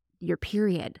like your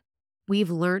period,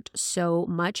 we've learned so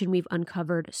much and we've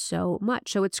uncovered so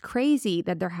much. So it's crazy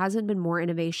that there hasn't been more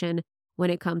innovation when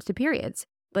it comes to periods.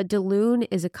 But Delune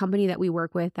is a company that we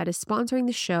work with that is sponsoring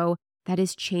the show that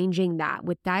is changing that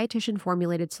with dietitian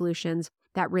formulated solutions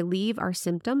that relieve our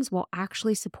symptoms while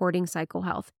actually supporting cycle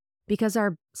health, because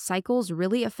our cycles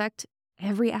really affect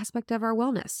every aspect of our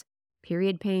wellness: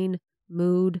 period pain,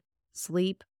 mood,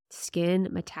 sleep, skin,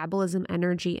 metabolism,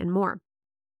 energy, and more.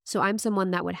 So I'm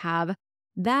someone that would have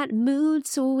that mood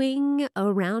swing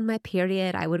around my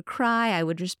period. I would cry. I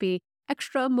would just be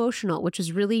extra emotional, which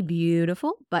is really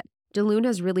beautiful. But Delune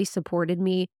has really supported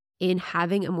me in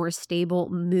having a more stable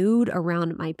mood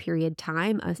around my period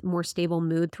time, a more stable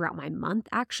mood throughout my month,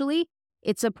 actually.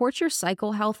 It supports your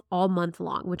cycle health all month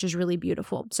long, which is really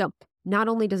beautiful. So not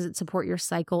only does it support your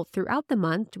cycle throughout the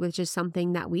month, which is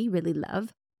something that we really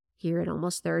love here at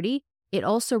Almost 30, it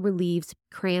also relieves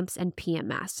cramps and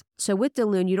PMS. So with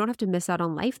Delune, you don't have to miss out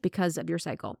on life because of your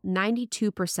cycle.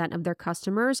 92% of their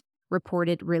customers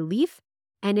reported relief,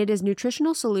 and it is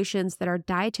nutritional solutions that are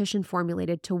dietitian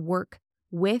formulated to work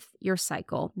with your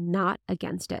cycle, not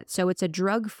against it. So it's a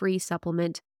drug-free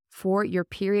supplement for your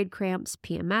period cramps,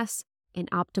 PMS, and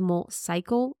optimal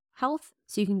cycle health,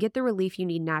 so you can get the relief you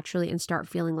need naturally and start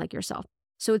feeling like yourself.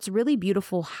 So it's really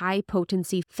beautiful,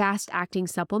 high-potency, fast-acting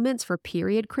supplements for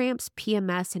period cramps,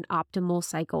 PMS, and optimal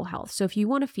cycle health. So if you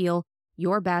want to feel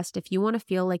your best, if you want to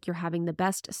feel like you're having the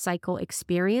best cycle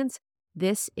experience,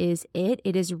 this is it.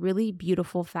 It is really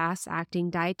beautiful, fast-acting,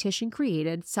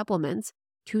 dietitian-created supplements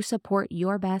to support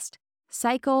your best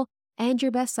cycle, and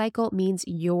your best cycle means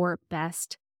your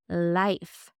best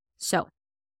life. So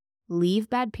leave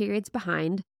bad periods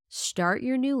behind, start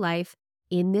your new life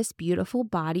in this beautiful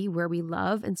body where we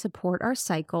love and support our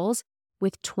cycles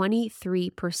with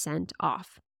 23%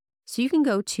 off. So you can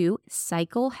go to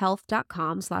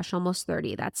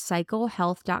cyclehealth.com/almost30. That's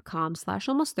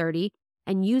cyclehealth.com/almost30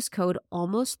 and use code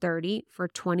almost30 for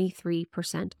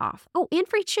 23% off. Oh, and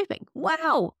free shipping.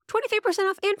 Wow. 23%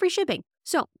 off and free shipping.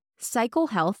 So Cycle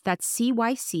Health, that's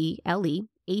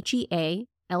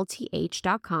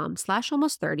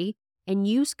CYCLEHEALTH.com/almost30 and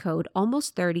use code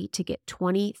almost30 to get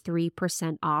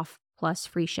 23% off plus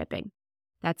free shipping.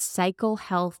 That's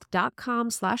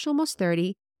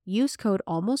cyclehealth.com/almost30. Use code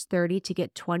almost30 to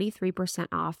get 23%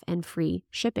 off and free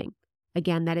shipping.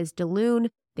 Again, that is Delune.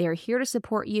 They are here to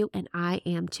support you, and I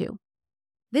am too.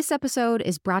 This episode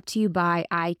is brought to you by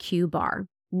IQ Bar.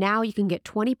 Now you can get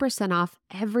 20% off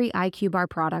every IQ Bar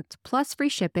product plus free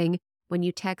shipping when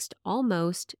you text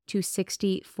ALMOST to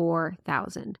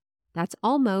 64,000. That's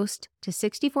ALMOST to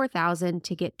 64,000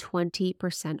 to get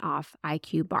 20% off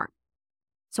IQ Bar.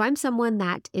 So I'm someone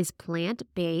that is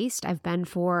plant-based. I've been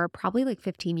for probably like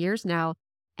 15 years now.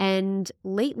 And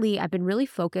lately, I've been really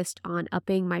focused on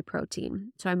upping my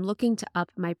protein. So I'm looking to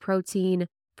up my protein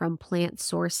from plant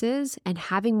sources, and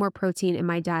having more protein in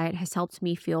my diet has helped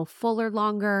me feel fuller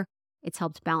longer. It's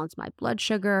helped balance my blood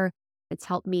sugar. It's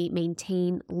helped me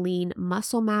maintain lean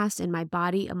muscle mass in my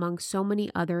body, among so many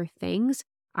other things.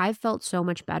 I've felt so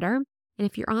much better. And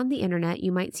if you're on the internet,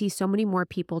 you might see so many more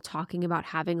people talking about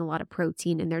having a lot of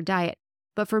protein in their diet.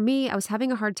 But for me, I was having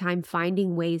a hard time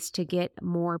finding ways to get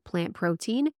more plant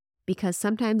protein. because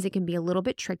sometimes it can be a little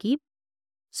bit tricky.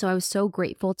 So I was so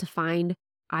grateful to find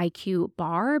IQ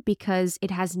Bar because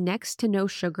it has next to no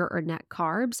sugar or net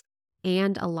carbs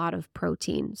and a lot of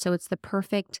protein. So it's the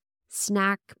perfect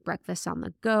snack, breakfast on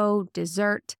the go,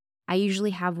 dessert. I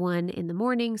usually have one in the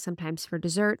morning, sometimes for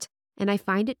dessert, and I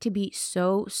find it to be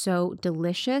so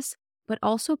delicious, but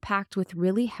also packed with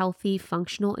really healthy,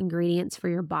 functional ingredients for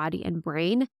your body and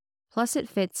brain. Plus, it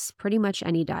fits pretty much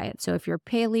any diet. So if you're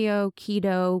paleo,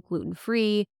 keto,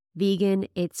 gluten-free, vegan,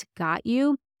 it's got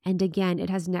you. And again, it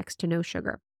has next to no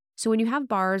sugar. So when you have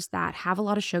bars that have a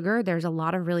lot of sugar, there's a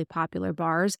lot of really popular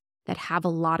bars that have a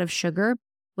lot of sugar.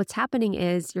 What's happening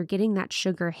is you're getting that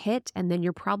sugar hit, and then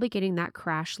you're probably getting that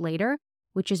crash later,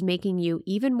 which is making you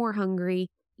even more hungry,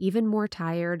 even more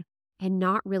tired, and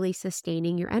not really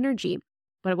sustaining your energy.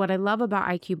 But what I love about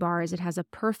IQ Bar is it has a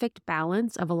perfect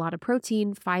balance of a lot of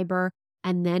protein, fiber,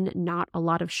 and then not a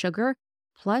lot of sugar.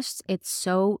 Plus, it's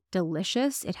so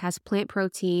delicious. It has plant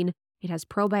protein. It has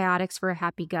probiotics for a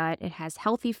happy gut. It has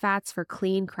healthy fats for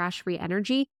clean, crash-free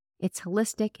energy. It's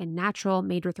holistic and natural,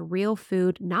 made with real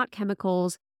food, not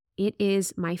chemicals. It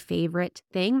is my favorite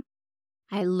thing.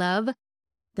 I love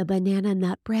the banana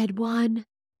nut bread one.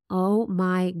 Oh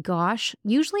my gosh.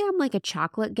 Usually I'm like a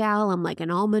chocolate gal. I'm like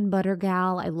an almond butter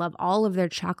gal. I love all of their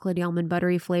chocolatey almond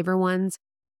buttery flavor ones.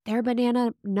 Their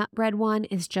banana nut bread one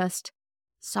is just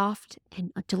soft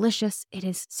and delicious. It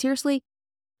is seriously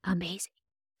amazing.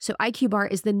 So IQ Bar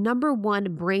is the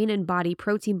 #1 brain and body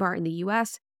protein bar in the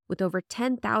US with over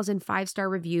 10,000 5-star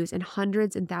reviews and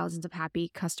hundreds and thousands of happy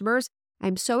customers.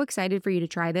 I'm so excited for you to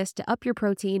try this, to up your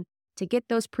protein, to get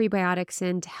those prebiotics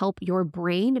in, to help your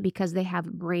brain because they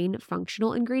have brain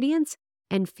functional ingredients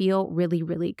and feel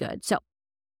really good. So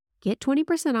get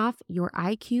 20% off your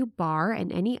IQ Bar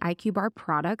and any IQ Bar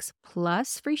products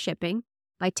plus free shipping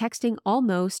by texting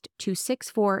ALMOST to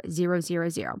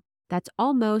 64000. That's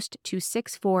ALMOST to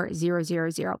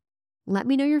 64000. Let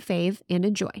me know your fave and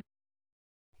enjoy.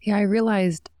 Yeah, I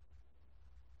realized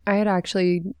I had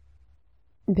actually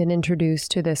been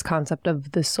introduced to this concept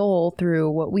of the soul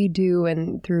through what we do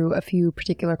and through a few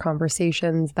particular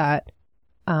conversations that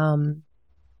I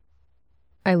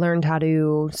learned how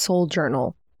to soul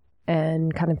journal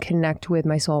and kind of connect with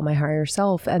my soul, my higher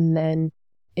self. And then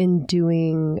in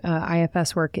doing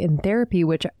IFS work in therapy,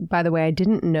 which, by the way, I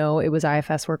didn't know it was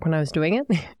IFS work when I was doing it,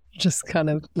 just kind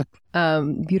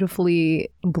of beautifully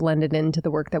blended into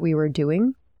the work that we were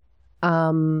doing.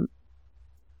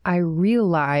 I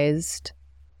realized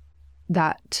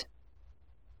that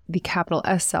the capital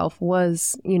S self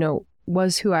was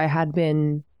who I had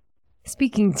been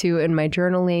speaking to in my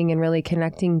journaling and really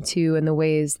connecting to in the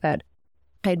ways that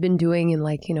I'd been doing in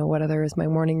whether it was my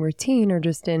morning routine or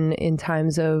just in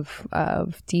times of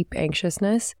deep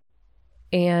anxiousness.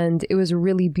 And it was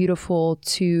really beautiful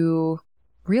to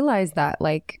realize that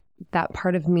that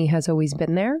part of me has always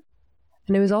been there.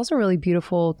 And it was also really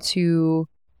beautiful to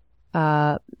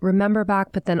remember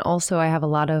back, but then also I have a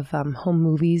lot of home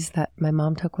movies that my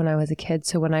mom took when I was a kid.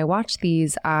 So when I watched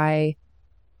these, I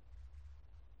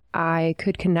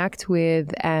could connect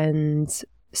with and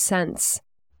sense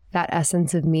that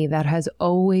essence of me that has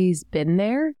always been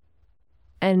there.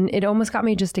 And it almost got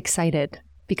me just excited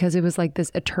because it was like this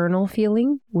eternal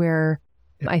feeling where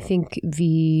I think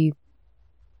the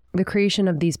creation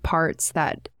of these parts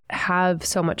that have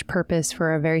so much purpose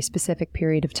for a very specific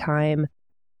period of time,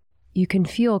 you can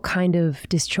feel kind of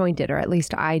disjointed, or at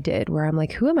least I did, where I'm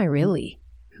like, who am I really?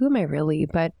 Who am I really?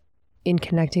 But in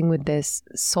connecting with this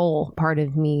soul part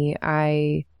of me,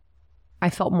 I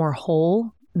felt more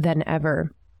whole than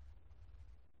ever.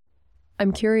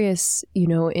 I'm curious,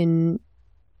 in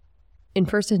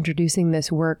first introducing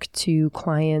this work to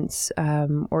clients,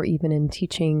 or even in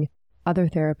teaching other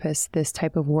therapists this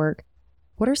type of work,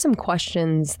 what are some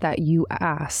questions that you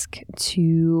ask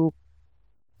to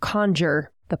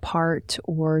conjure the part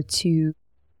or to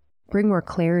bring more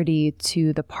clarity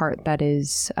to the part that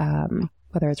is,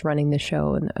 whether it's running the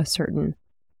show in a certain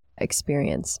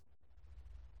experience?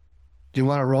 Do you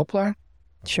want a role play?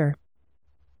 Sure.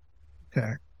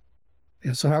 Okay.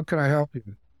 Yeah, so how can I help you?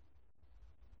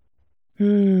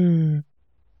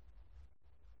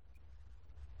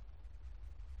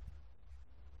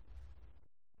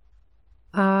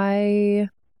 I,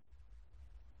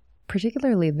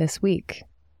 particularly this week,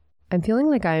 I'm feeling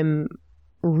like I'm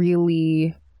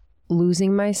really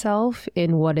losing myself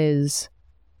in what is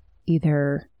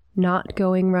either not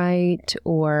going right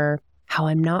or how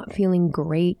I'm not feeling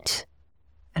great.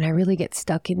 And I really get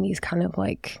stuck in these kind of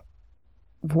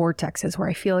vortexes where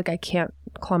I feel like I can't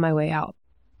claw my way out.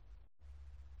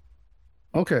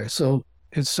 Okay, so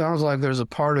it sounds like there's a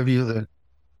part of you that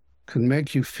can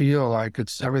make you feel like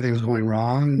everything's going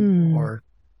wrong, or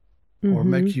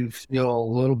make you feel a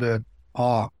little bit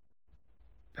off.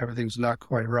 Everything's not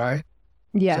quite right.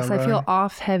 Yes, I feel right?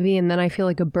 off, heavy, and then I feel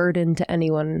like a burden to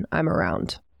anyone I'm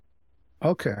around.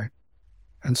 Okay.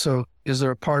 And so is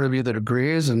there a part of you that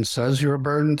agrees and says you're a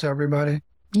burden to everybody?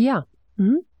 Yeah.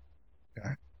 Mm-hmm.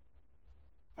 Okay.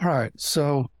 All right.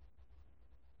 So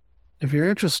if you're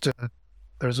interested,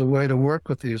 there's a way to work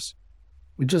with these.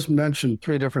 We just mentioned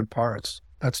 3 different parts.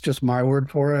 That's just my word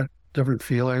for it, different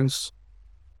feelings.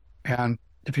 And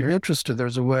if you're interested,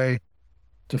 there's a way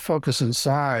to focus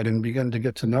inside and begin to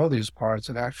get to know these parts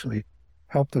and actually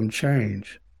help them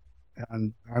change.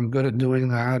 And I'm good at doing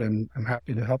that, and I'm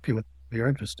happy to help you with if you're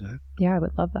interested. Yeah, I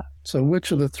would love that. So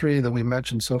which of the 3 that we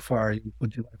mentioned so far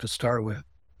would you like to start with?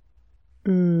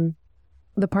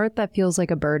 The part that feels like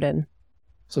a burden.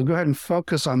 So go ahead and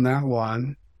focus on that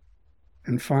one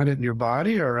and find it in your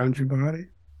body or around your body.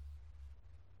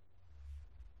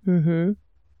 Mm-hmm.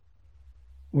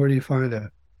 Where do you find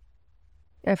it?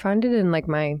 I find it in like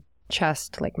my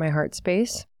chest, like my heart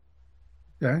space.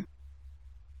 Okay.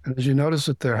 And as you notice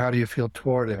it there, how do you feel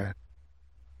toward it?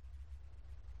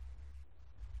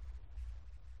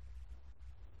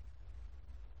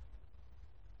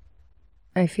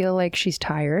 I feel like she's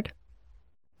tired.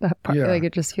 That part, like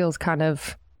it just feels kind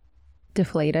of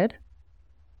deflated.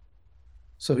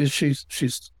 So is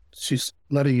she's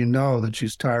letting you know that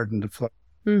she's tired and deflated.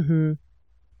 Mm-hmm.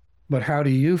 But how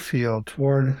do you feel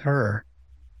toward her?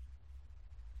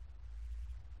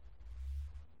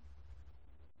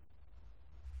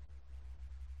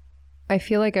 I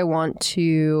feel like I want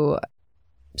to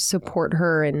support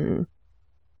her, and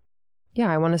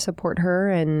I want to support her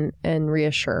and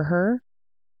reassure her.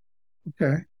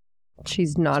 Okay.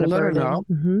 She's not a let burden. her know.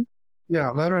 Mm-hmm.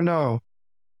 Yeah, let her know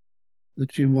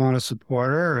that you want to support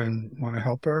her and want to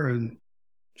help her, and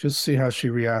just see how she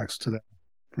reacts to that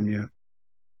from you.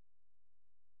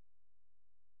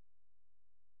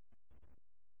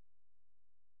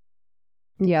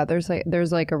 Yeah, there's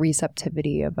like a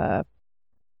receptivity of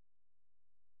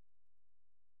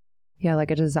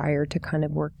like a desire to kind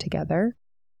of work together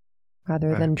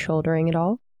rather than shouldering it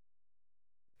all.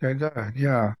 Okay, good.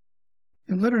 Yeah.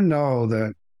 And let her know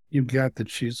that you get that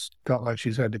she's felt like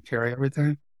she's had to carry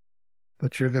everything,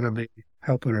 but you're going to be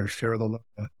helping her share the load.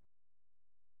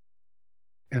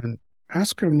 And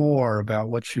ask her more about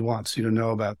what she wants you to know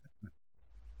about that.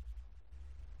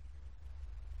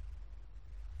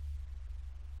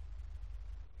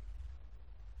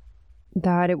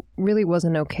 That it really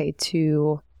wasn't okay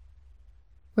to,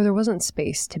 or there wasn't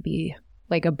space to be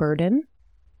like a burden.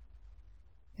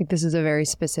 Like this is a very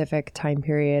specific time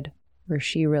period where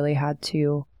she really had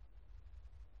to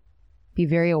be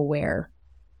very aware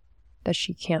that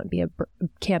she can't be a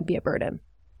burden.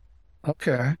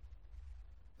 Okay.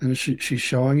 And she's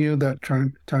showing you that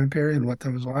time period and what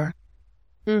that was like?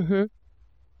 Mm-hmm.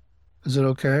 Is it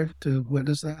okay to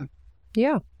witness that?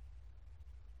 Yeah.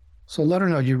 So let her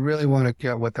know you really want to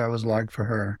get what that was like for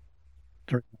her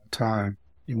during that time.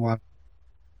 You want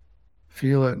to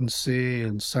feel it and see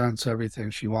and sense everything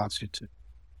she wants you to.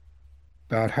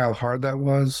 About how hard that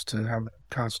was to have that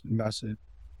constant message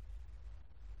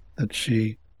that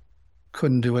she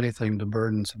couldn't do anything to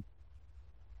burden some.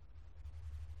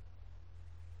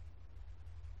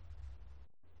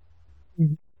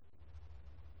 Mm-hmm.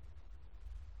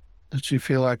 Does she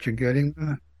feel like you're getting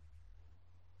that?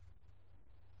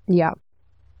 Yeah.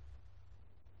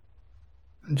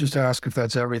 And just ask if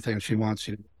that's everything she wants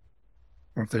you to,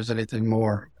 or if there's anything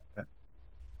more.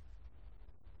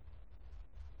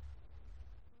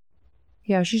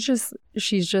 Yeah, she's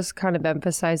just kind of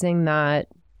emphasizing that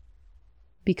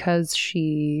because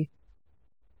she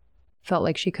felt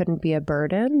like she couldn't be a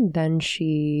burden, then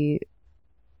she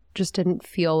just didn't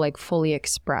feel like fully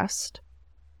expressed.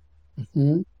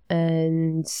 Mm-hmm.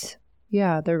 And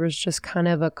yeah, there was just kind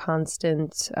of a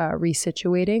constant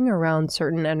resituating around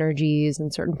certain energies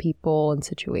and certain people and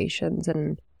situations,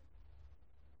 and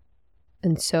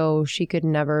so she could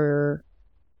never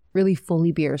really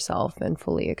fully be herself and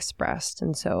fully expressed,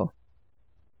 and so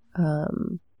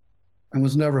and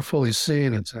was never fully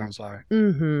seen, it sounds like.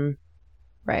 Mm-hmm.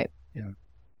 Right. Yeah.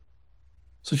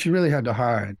 So she really had to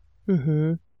hide.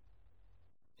 Mm-hmm.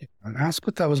 Yeah. And ask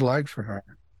what that was like for her.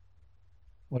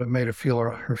 What it made her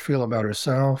feel about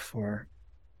herself, or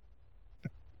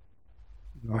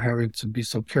having to be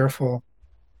so careful.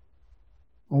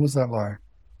 What was that like?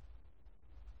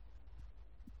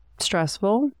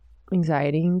 Stressful,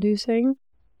 anxiety inducing,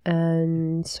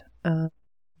 and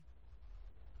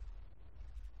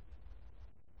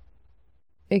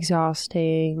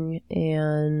exhausting,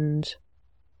 and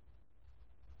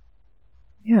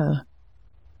Yeah.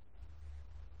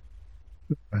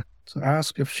 So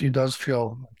ask if she does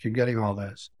feel like you're getting all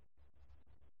this.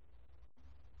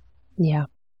 Yeah.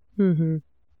 Mm-hmm.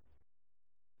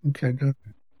 Okay, good.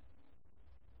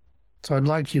 So I'd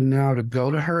like you now to go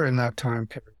to her in that time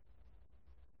period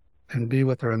and be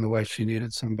with her in the way she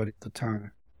needed somebody at the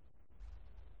time.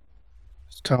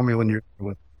 Just tell me when you're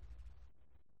with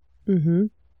her. Mm-hmm.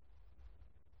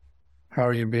 How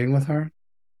are you being with her?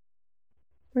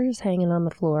 We're just hanging on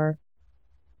the floor.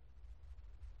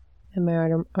 And my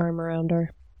arm around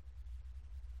her.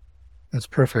 That's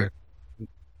perfect.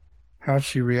 How's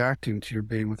she reacting to your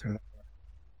being with her?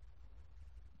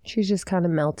 She's just kind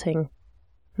of melting.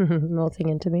 Melting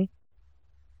into me.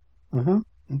 Uh-huh.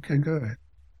 Okay, good.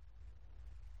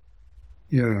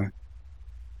 Yeah.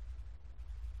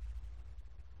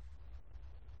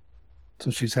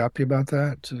 So she's happy about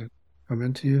that, to come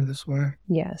into you this way?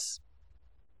 Yes.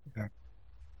 Yeah.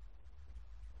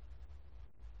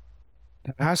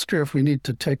 Ask her if we need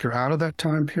to take her out of that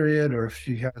time period, or if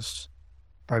she has,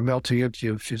 by melting into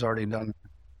you, if she's already done it.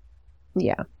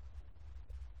 Yeah.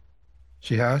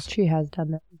 She has? She has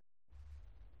done that.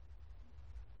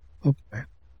 Okay.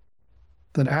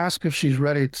 Then ask if she's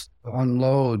ready to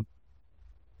unload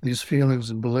these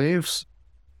feelings and beliefs,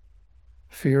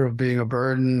 fear of being a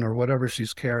burden, or whatever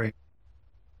she's carrying.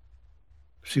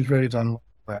 She's ready to unload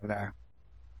that now.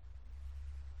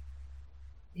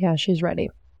 Yeah, she's ready.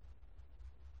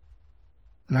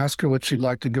 And ask her what she'd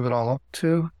like to give it all up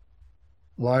to: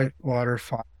 light, water,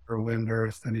 fire, wind,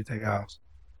 earth, anything else.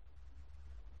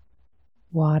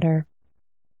 Water.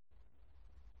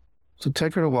 So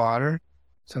take her to water,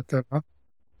 set that up.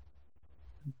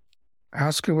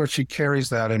 Ask her where she carries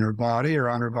that, in her body or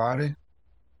on her body.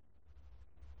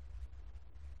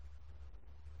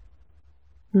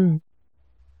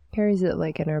 Carries it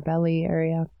like in her belly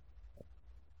area.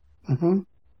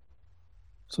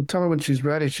 So tell her when she's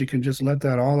ready, she can just let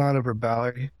that all out of her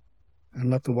belly and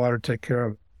let the water take care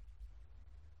of it.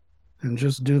 And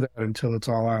just do that until it's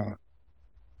all out.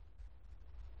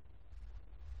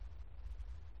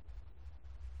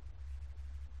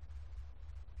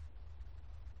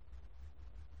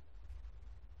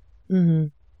 Mm-hmm.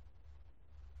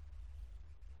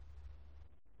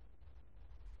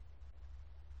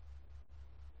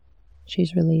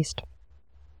 She's released.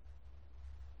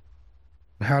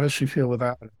 How does she feel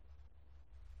without it?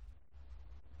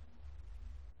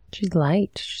 She's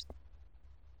light. She's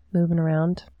moving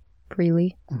around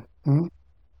freely.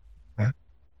 Yeah.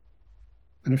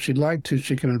 And if she'd like to,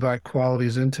 she can invite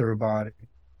qualities into her body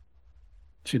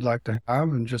she'd like to have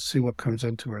and just see what comes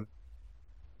into her.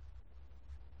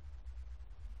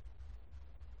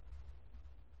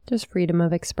 Just freedom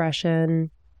of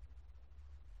expression.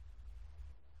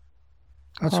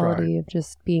 That's quality right. of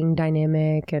just being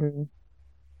dynamic and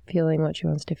feeling what she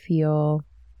wants to feel.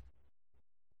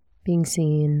 Being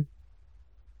seen.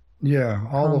 Yeah,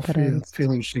 all the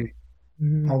feelings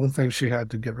Mm-hmm. all the things she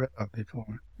had to get rid of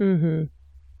before. Mm-hmm.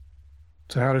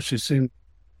 So how does she seem?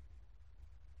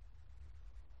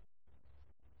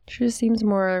 She just seems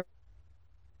more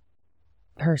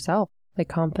herself, like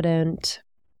confident.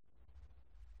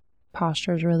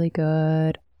 Posture's really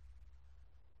good.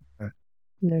 Okay.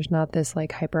 There's not this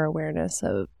like hyper awareness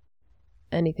of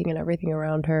anything and everything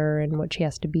around her and what she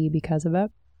has to be because of it.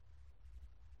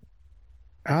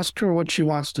 Ask her what she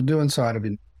wants to do inside of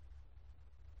you.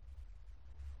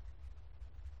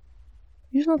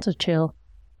 She just wants to chill.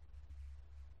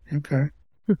 Okay.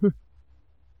 So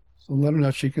let her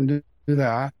know she can do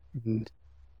that. And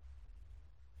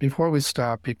before we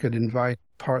stop, you could invite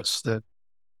parts that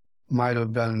might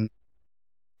have been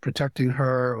protecting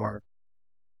her or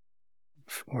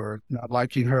not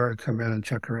liking her, come in and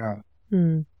check her out.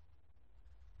 Mm.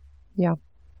 Yeah.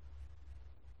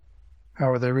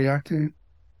 How are they reacting?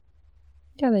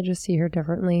 Yeah, they just see her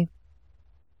differently.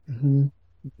 Mm-hmm.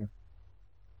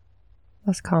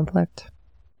 Less conflict.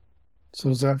 So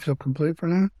does that feel complete for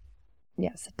now?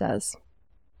 Yes, it does.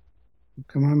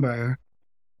 Come on back.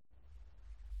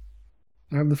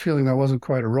 I have the feeling that wasn't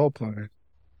quite a role play.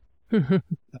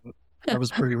 That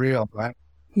was pretty real, right?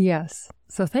 Yes.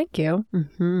 So thank you.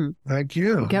 Mm-hmm. Thank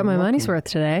you. Got my money's worth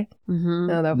today.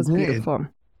 Mm-hmm. Oh, that was beautiful.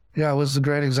 Yeah, it was a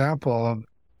great example of,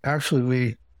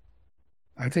 actually,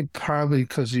 I think probably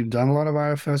because you've done a lot of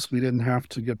IFS, we didn't have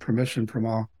to get permission from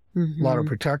a lot of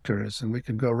protectors, and we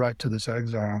could go right to this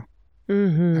exile.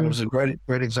 And it was a great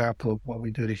example of what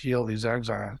we do to heal these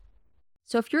exiles.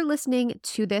 So if you're listening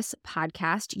to this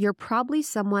podcast, you're probably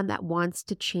someone that wants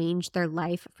to change their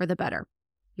life for the better.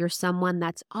 You're someone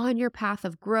that's on your path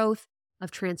of growth,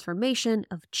 of transformation,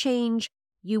 of change,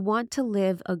 You want to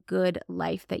live a good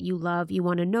life that you love. You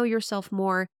want to know yourself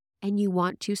more, and you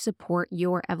want to support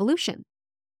your evolution.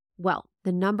 Well,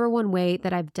 the number one way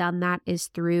that I've done that is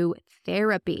through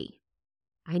therapy.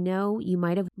 I know you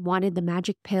might have wanted the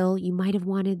magic pill, you might have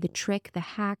wanted the trick, the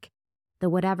hack, the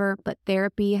whatever, but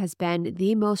therapy has been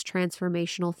the most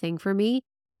transformational thing for me.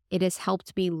 It has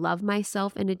helped me love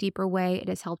myself in a deeper way. It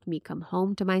has helped me come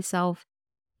home to myself.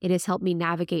 It has helped me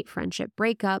navigate friendship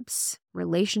breakups,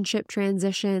 relationship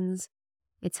transitions.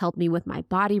 It's helped me with my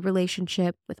body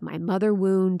relationship, with my mother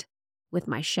wound, with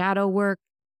my shadow work.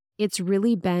 It's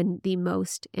really been the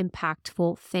most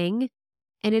impactful thing,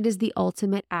 and it is the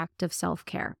ultimate act of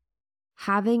self-care.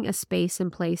 Having a space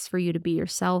and place for you to be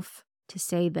yourself, to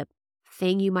say the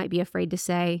thing you might be afraid to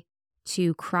say,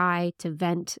 to cry, to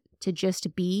vent, to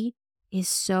just be, is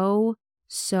so,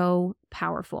 so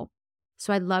powerful.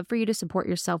 So I'd love for you to support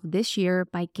yourself this year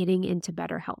by getting into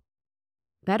BetterHelp.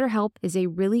 BetterHelp is a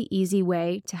really easy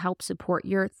way to help support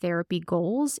your therapy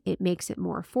goals. It makes it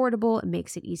more affordable. It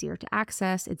makes it easier to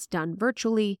access. It's done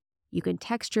virtually. You can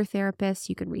text your therapist.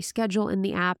 You can reschedule in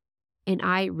the app. And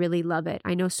I really love it.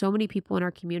 I know so many people in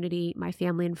our community, my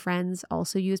family and friends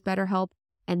also use BetterHelp,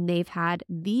 and they've had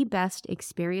the best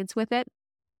experience with it.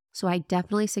 So I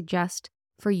definitely suggest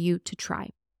for you to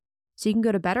try. So you can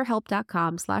go to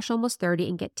betterhelp.com/almost30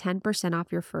 and get 10%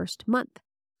 off your first month.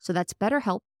 So that's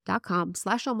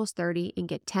betterhelp.com/almost30 and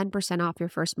get 10% off your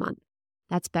first month.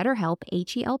 That's BetterHelp,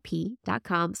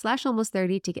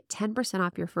 HELP.com/almost30 to get 10%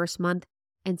 off your first month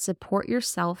and support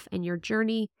yourself and your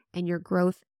journey and your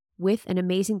growth with an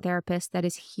amazing therapist that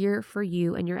is here for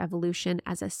you and your evolution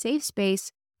as a safe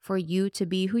space for you to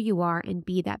be who you are and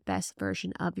be that best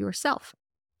version of yourself.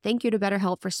 Thank you to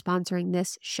BetterHelp for sponsoring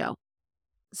this show.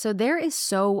 So there is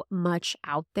so much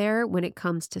out there when it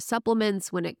comes to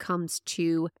supplements, when it comes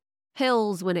to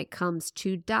pills, when it comes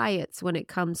to diets, when it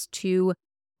comes to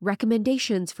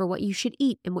recommendations for what you should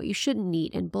eat and what you shouldn't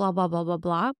eat and blah, blah, blah, blah,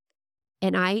 blah.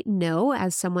 And I know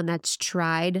as someone that's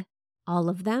tried all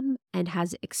of them and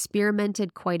has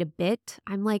experimented quite a bit,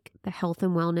 I'm like the health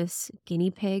and wellness guinea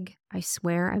pig. I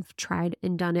swear I've tried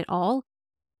and done it all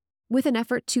with an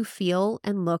effort to feel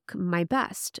and look my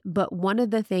best. But one of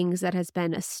the things that has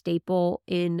been a staple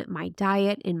in my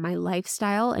diet, in my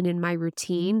lifestyle, and in my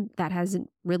routine that hasn't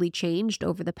really changed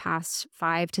over the past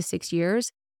 5 to 6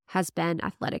 years has been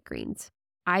athletic greens.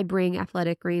 I bring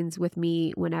athletic greens with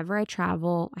me whenever I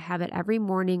travel. I have it every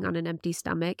morning on an empty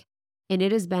stomach, and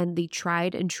it has been the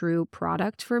tried and true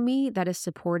product for me that has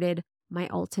supported my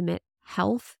ultimate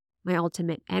health, my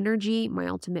ultimate energy, my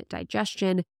ultimate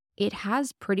digestion. It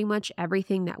has pretty much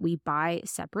everything that we buy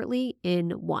separately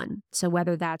in one. So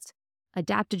whether that's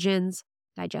adaptogens,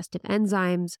 digestive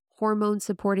enzymes, hormone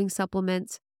supporting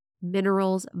supplements,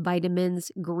 minerals,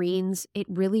 vitamins, greens, it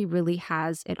really, really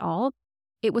has it all.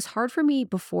 It was hard for me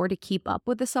before to keep up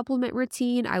with the supplement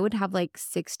routine. I would have like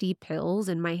 60 pills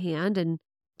in my hand and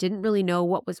didn't really know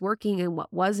what was working and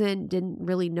what wasn't, didn't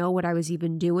really know what I was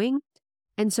even doing.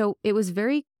 And so it was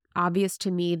very obvious to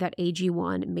me that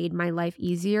AG1 made my life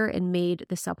easier and made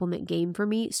the supplement game for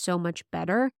me so much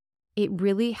better. It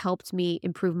really helped me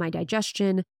improve my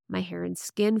digestion, my hair and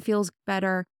skin feels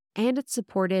better, and it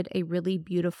supported a really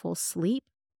beautiful sleep.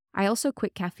 I also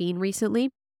quit caffeine recently,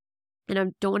 and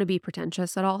I don't want to be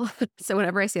pretentious at all. So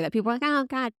whenever I say that, people are like, oh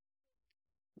God.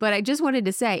 But I just wanted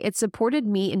to say it supported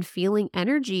me in feeling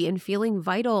energy and feeling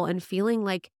vital and feeling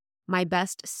like my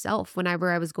best self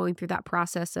whenever I was going through that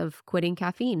process of quitting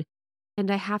caffeine.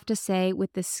 And I have to say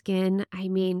with the skin, I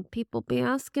mean, people be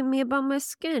asking me about my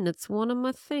skin. It's one of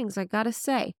my things I gotta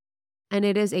say. And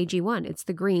it is AG1. It's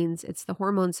the greens. It's the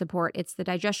hormone support. It's the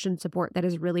digestion support that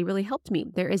has really, really helped me.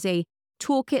 There is a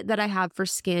toolkit that I have for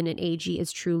skin, and AG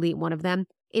is truly one of them.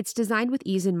 It's designed with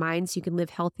ease in mind so you can live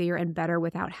healthier and better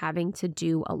without having to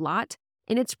do a lot.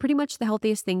 And it's pretty much the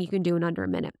healthiest thing you can do in under a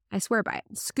minute. I swear by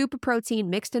it. Scoop of protein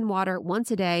mixed in water once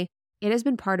a day. It has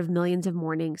been part of millions of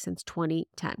mornings since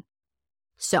 2010.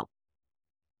 So,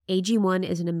 AG1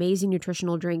 is an amazing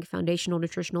nutritional drink, foundational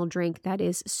nutritional drink that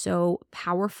is so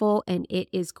powerful, and it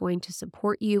is going to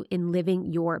support you in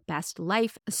living your best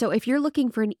life. So if you're looking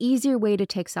for an easier way to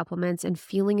take supplements and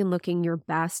feeling and looking your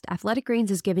best, Athletic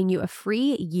Greens is giving you a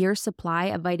free year supply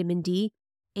of vitamin D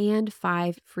and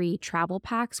 5 free travel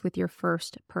packs with your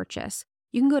first purchase.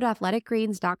 You can go to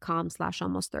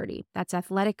athleticgreens.com/almost30. That's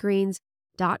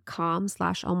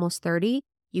athleticgreens.com/almost30.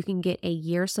 You can get a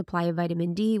year supply of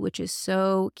vitamin D, which is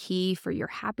so key for your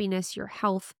happiness, your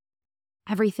health,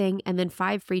 everything, and then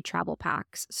 5 free travel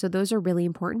packs. So those are really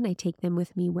important. I take them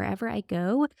with me wherever I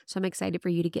go. So I'm excited for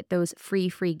you to get those free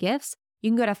gifts. You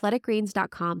can go to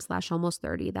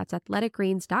athleticgreens.com/almost30. That's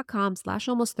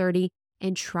athleticgreens.com/almost30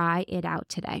 and try it out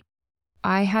today.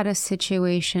 I had a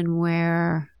situation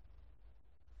where,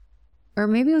 or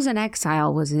maybe it was an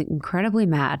exile, was incredibly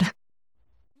mad,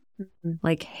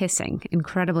 like hissing,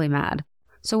 incredibly mad.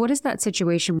 So what is that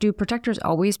situation? Do protectors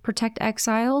always protect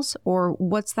exiles, or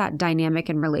what's that dynamic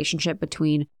and relationship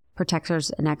between protectors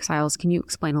and exiles? Can you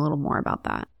explain a little more about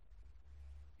that?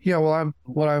 Yeah, well,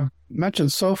 what I've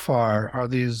mentioned so far are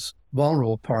these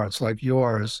vulnerable parts like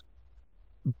yours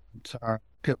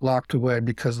get locked away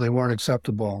because they weren't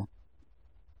acceptable.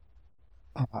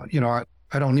 I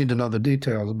don't need to know the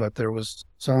details, but there was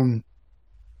some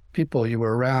people you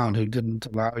were around who didn't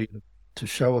allow you to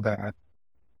show that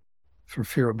for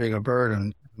fear of being a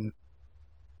burden. And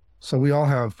so we all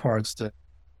have parts that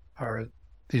are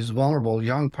these vulnerable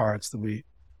young parts that we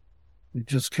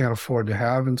just can't afford to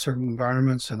have in certain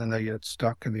environments, and then they get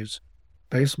stuck in these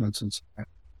basements inside.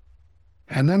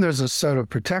 And then there's a set of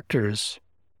protectors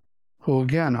who,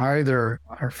 again, either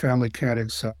our family can't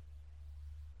accept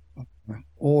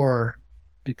or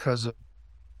because of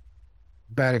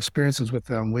bad experiences with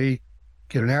them, we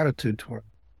get an attitude toward them.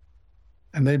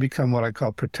 And they become what I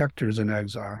call protectors in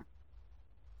exile.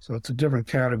 So it's a different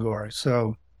category.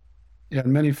 So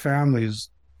in many families,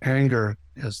 anger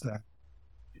is that.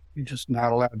 You're just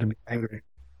not allowed to be angry.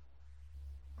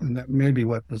 And that may be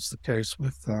what was the case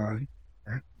with...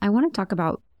 I want to talk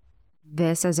about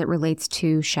this as it relates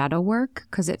to shadow work,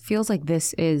 because it feels like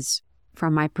this is,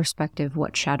 from my perspective,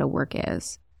 what shadow work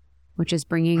is, which is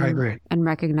bringing and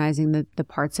recognizing the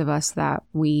parts of us that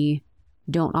we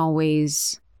don't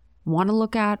always want to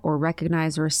look at or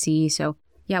recognize or see. So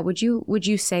yeah, would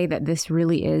you say that this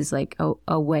really is like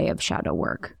a way of shadow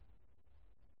work?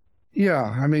 Yeah,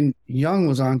 I mean, Jung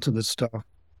was onto this stuff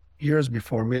years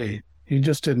before me. He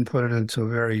just didn't put it into a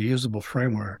very usable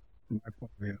framework, from my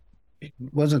point of view. He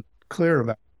wasn't clear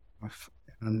about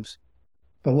it.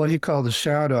 But what he called the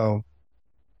shadow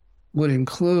would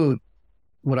include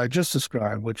what I just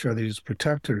described, which are these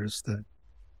protectors that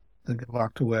get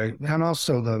locked away, and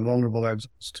also the vulnerable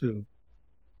exiles too.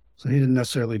 So he didn't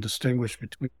necessarily distinguish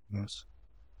between those.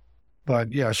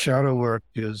 But yeah, shadow work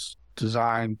is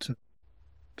designed to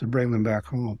bring them back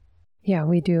home. Yeah,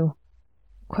 we do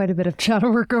quite a bit of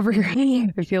shadow work over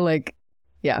here. I feel like,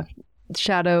 yeah,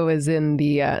 shadow is in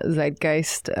the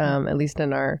zeitgeist, at least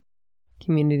in our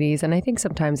communities. And I think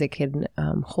sometimes it can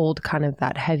hold kind of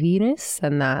that heaviness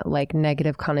and that like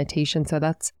negative connotation. So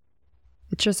it's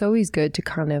just always good to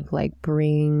kind of like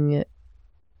bring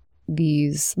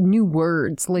these new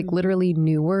words, like literally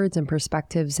new words and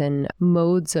perspectives and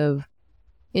modes of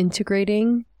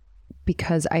integrating,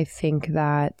 because I think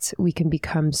that we can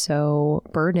become so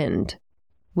burdened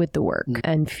with the work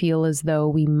and feel as though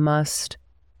we must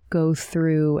go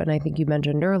through, and I think you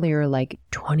mentioned earlier, like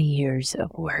 20 years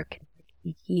of work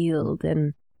healed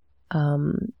and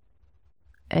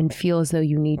feel as though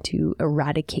you need to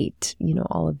eradicate,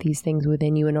 all of these things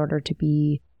within you in order to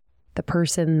be the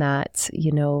person that,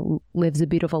 lives a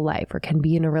beautiful life or can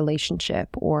be in a relationship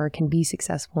or can be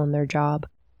successful in their job.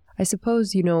 I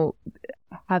suppose,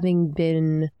 having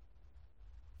been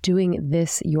doing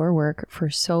your work for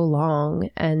so long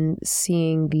and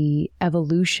seeing the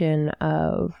evolution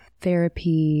of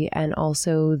therapy and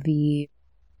also the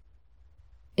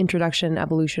introduction,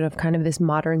 evolution of kind of this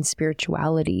modern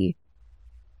spirituality,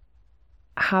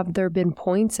 have there been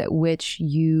points at which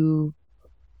you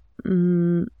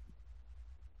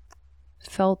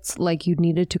felt like you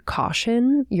needed to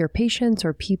caution your patients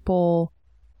or people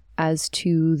as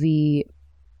to the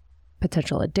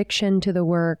potential addiction to the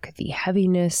work, the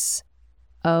heaviness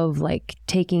of like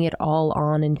taking it all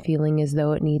on and feeling as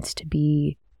though it needs to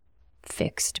be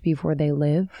fixed before they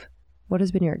live? What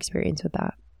has been your experience with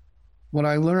that? What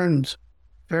I learned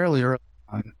fairly early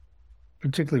on,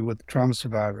 particularly with trauma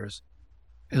survivors,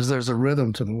 is there's a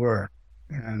rhythm to the work.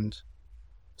 And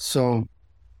so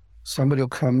somebody will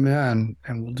come in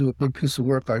and we'll do a big piece of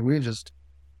work like we just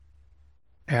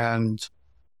did. And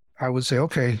I would say,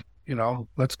 okay,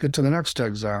 let's get to the next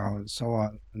exile and so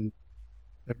on. And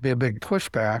there'd be a big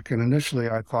pushback. And initially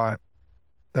I thought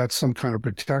that's some kind of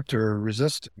protector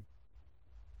resisting.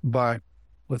 But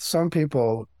with some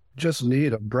people, just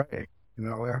need a break,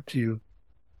 after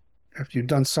you've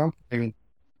done something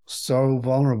so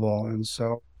vulnerable and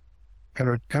so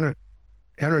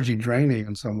energy draining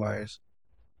in some ways,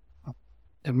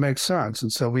 it makes sense.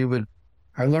 And so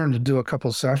I learned to do a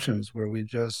couple sessions where we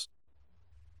just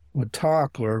would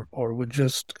talk or would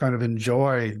just kind of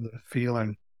enjoy the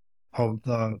feeling of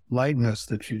the lightness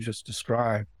that you just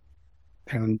described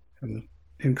and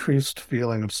increased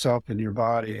feeling of self in your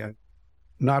body and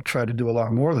not try to do a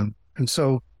lot more than. And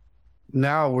so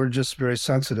now we're just very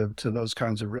sensitive to those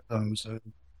kinds of rhythms,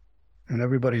 and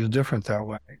everybody's different that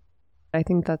way. I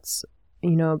think that's,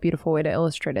 a beautiful way to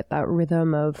illustrate it, that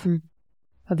rhythm of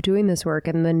doing this work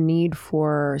and the need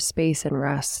for space and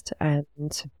rest and,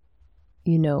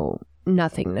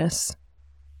 nothingness.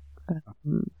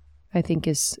 I think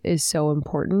is so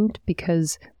important,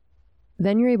 because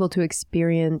then you're able to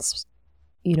experience,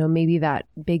 maybe that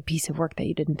big piece of work that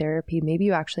you did in therapy. Maybe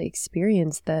you actually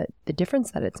experience the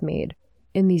difference that it's made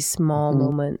in these small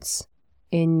moments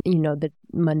in, the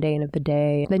mundane of the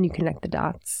day. Then you connect the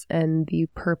dots, and the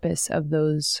purpose of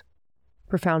those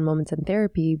profound moments in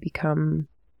therapy become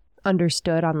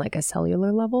understood on like a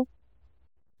cellular level.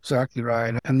 Exactly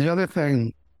right. And the other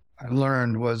thing I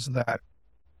learned was that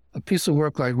a piece of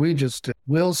work like we just did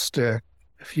will stick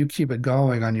if you keep it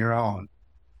going on your own.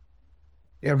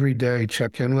 Every day,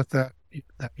 check in with that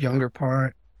younger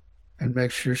part and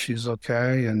make sure she's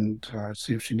okay, and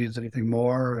see if she needs anything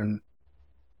more, and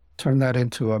turn that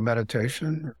into a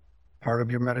meditation, part of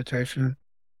your meditation.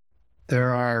 There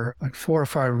are like 4 or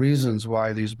 5 reasons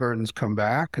why these burdens come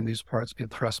back and these parts get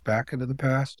thrust back into the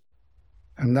past.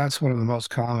 And that's one of the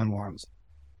most common ones.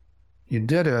 You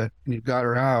did it and you got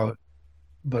her out,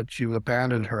 but you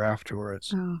abandoned her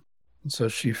afterwards. Oh. And so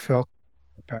she felt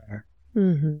it back.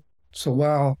 Mm-hmm. So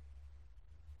while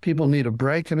people need a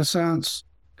break in a sense,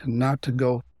 and not to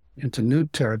go into new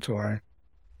territory,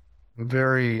 I'm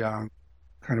very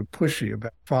kind of pushy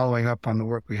about following up on the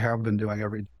work we have been doing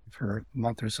every day for a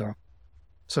month or so.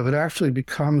 So it actually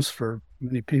becomes, for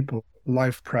many people,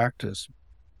 life practice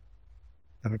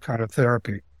and a kind of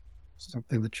therapy,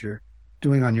 something that you're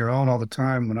doing on your own all the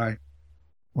time. When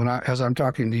I, as I'm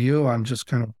talking to you, I'm just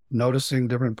kind of noticing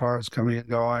different parts coming and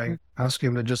going, asking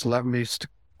him to just let me stick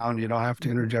down. You don't have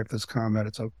to interject this comment.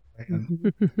 It's okay.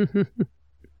 And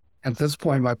at this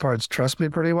point, my parts trust me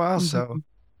pretty well, so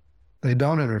they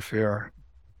don't interfere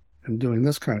in doing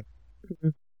this kind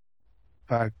of.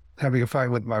 By having a fight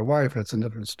with my wife, it's a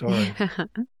different story.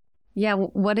 Yeah.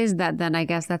 What is that then? I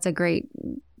guess that's a great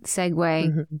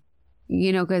segue,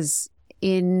 because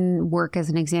in work, as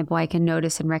an example, I can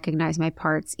notice and recognize my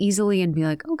parts easily and be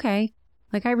like, okay,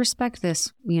 like I respect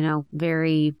this,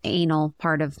 very anal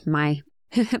part of my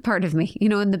part of me,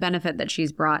 and the benefit that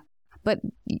she's brought. But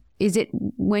is it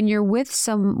when you're with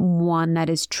someone that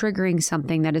is triggering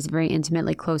something that is very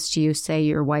intimately close to you, say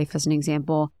your wife as an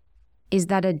example, is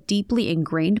that a deeply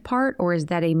ingrained part, or is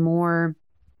that a more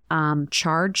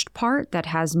charged part that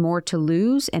has more to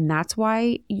lose, and that's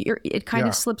why it kind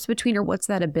of slips between, or what's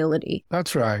that ability?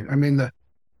 That's right. I mean,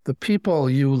 the people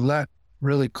you let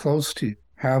really close to you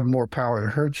have more power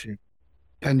to hurt you,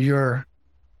 and your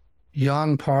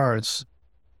young parts,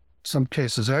 in some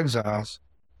cases exiles,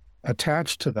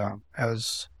 attached to them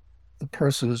as the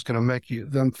person who's going to make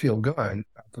them feel good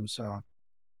about themselves.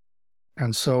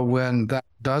 And so when that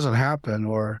doesn't happen,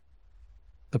 or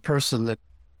the person that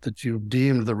you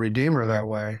deemed the redeemer that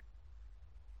way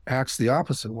acts the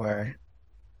opposite way,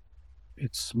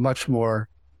 it's much more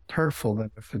hurtful than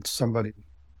if it's somebody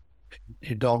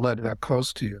you don't let that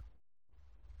close to you.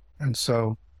 And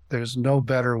so there's no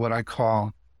better what I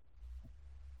call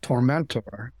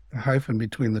tormentor, the hyphen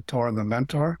between the tor and the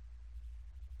mentor,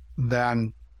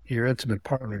 than your intimate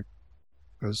partner,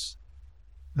 because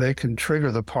they can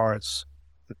trigger the parts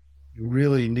that you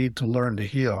really need to learn to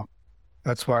heal.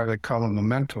 That's why they call them the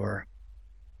mentor,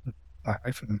 the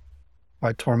hyphen.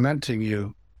 By tormenting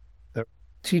you, they're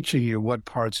teaching you what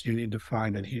parts you need to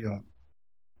find and heal.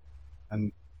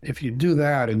 And if you do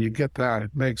that and you get that,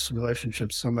 it makes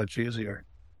relationships so much easier.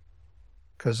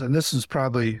 And this is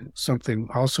probably something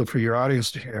also for your audience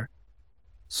to hear.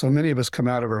 So many of us come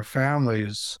out of our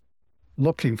families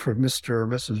looking for Mr. or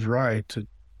Mrs. Right to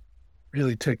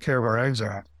really take care of our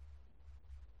exiles,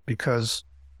 because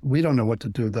we don't know what to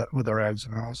do with our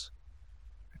exiles.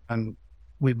 And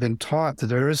we've been taught that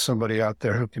there is somebody out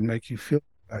there who can make you feel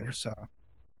about yourself.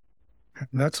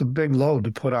 And that's a big load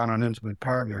to put on an intimate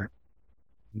partner.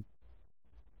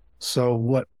 So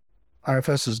what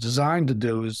IFS is designed to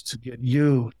do is to get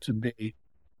you to be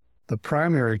the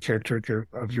primary caretaker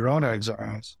of your own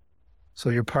exiles, so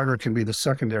your partner can be the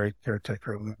secondary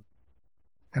caretaker of them.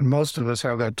 And most of us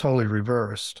have that totally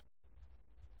reversed.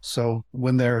 So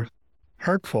when they're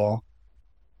hurtful,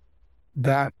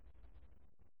 there's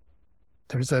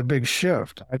that big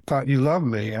shift. I thought you loved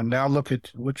me, and now look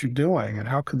at what you're doing, and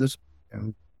how could this be?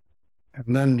 And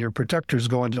then your protectors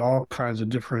go into all kinds of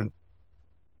different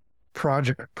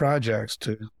projects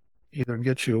to either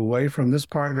get you away from this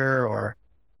partner or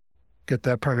get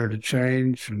that partner to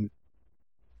change, and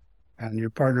your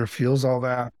partner feels all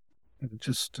that, It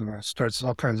just starts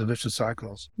all kinds of vicious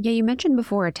cycles. Yeah, you mentioned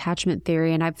before attachment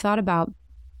theory, and I've thought about,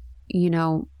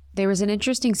 there was an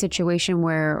interesting situation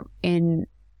where in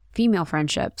female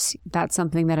friendships, that's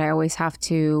something that I always have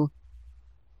to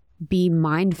be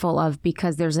mindful of,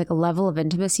 because there's like a level of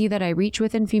intimacy that I reach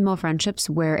within female friendships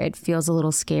where it feels a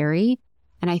little scary.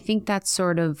 And I think that's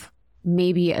sort of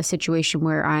maybe a situation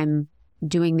where I'm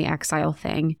doing the exile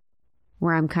thing,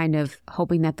 where I'm kind of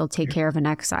hoping that they'll take care of an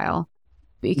exile,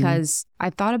 because I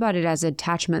thought about it as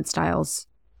attachment styles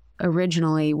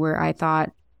originally, where I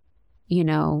thought,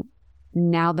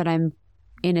 now that I'm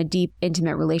in a deep,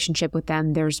 intimate relationship with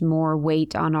them, there's more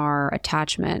weight on our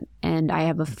attachment, and I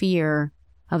have a fear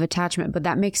of attachment. But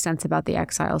that makes sense about the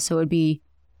exile. So it would be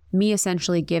me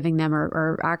essentially giving them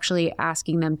or actually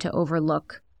asking them to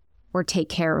overlook or take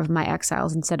care of my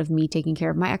exiles instead of me taking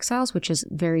care of my exiles, which is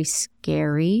very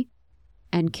scary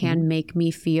and can make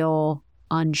me feel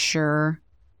unsure.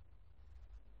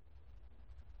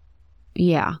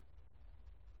 Yeah.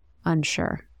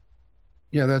 Unsure.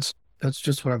 Yeah, that's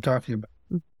just what I'm talking about.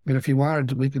 I mean, if you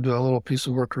wanted, we could do a little piece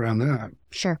of work around that.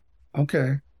 Sure.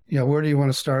 Okay. Yeah, where do you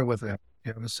want to start with that?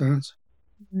 You have a sense?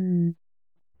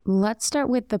 Let's start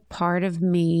with the part of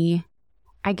me.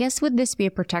 I guess, would this be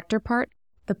a protector part?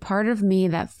 The part of me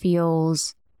that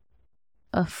feels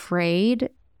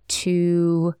afraid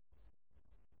to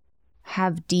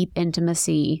have deep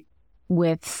intimacy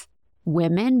with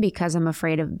women because I'm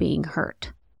afraid of being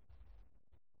hurt.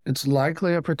 It's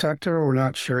likely a protector. We're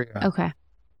not sure yet. Okay.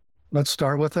 Let's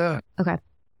start with that. Okay.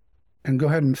 And go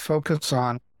ahead and focus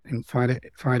on and find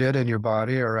it in your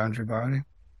body or around your body.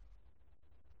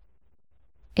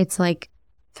 It's like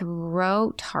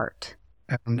throat, heart.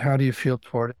 And how do you feel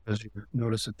toward it as you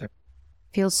notice it there?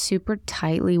 Feels super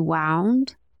tightly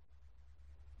wound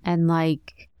and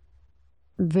like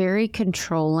very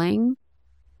controlling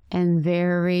and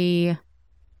very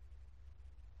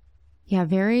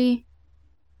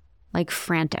like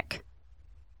frantic.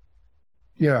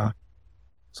 Yeah.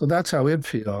 So that's how it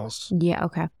feels. Yeah.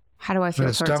 Okay. How do I feel But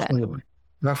it's towards it?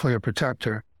 definitely a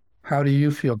protector. How do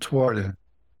you feel toward it?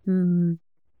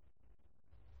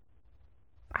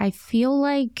 I feel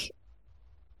like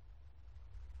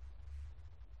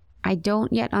I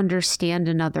don't yet understand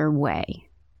another way.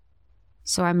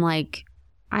 So I'm like,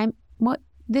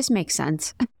 this makes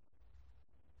sense.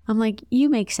 I'm like, you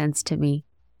make sense to me.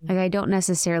 Like, I don't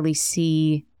necessarily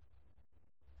see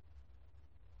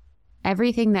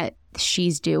everything that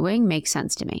she's doing makes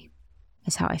sense to me,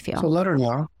 is how I feel. So let her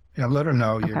know. Yeah, let her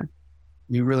know Okay.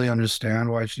 you really understand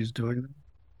why she's doing it.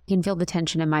 You can feel the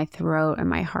tension in my throat and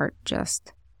my heart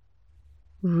just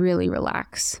really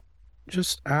relax.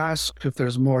 Just ask if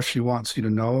there's more she wants you to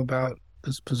know about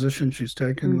this position she's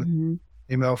taken with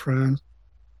female friends.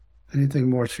 Anything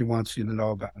more she wants you to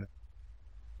know about it.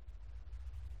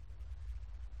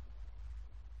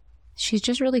 She's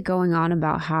just really going on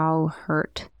about how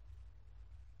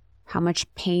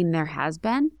much pain there has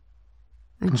been.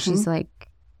 And she's like,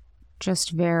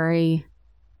 just very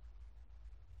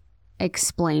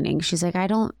explaining. She's like, I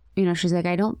don't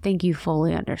think you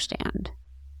fully understand.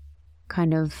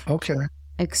 Kind of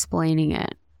explaining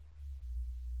it.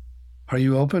 Are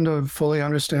you open to fully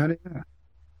understanding that?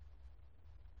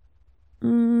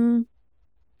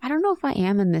 I don't know if I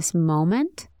am in this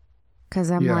moment, because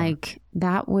I'm like,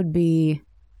 that would be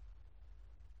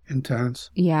intense.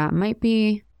 Yeah, it might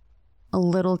be a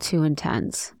little too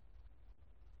intense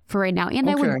for right now. And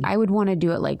I would want to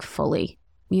do it like fully,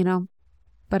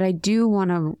 but I do want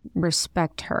to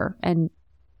respect her and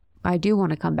I do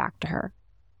want to come back to her.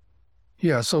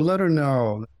 Yeah, so let her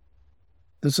know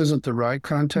this isn't the right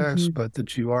context, but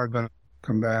that you are going to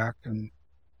come back and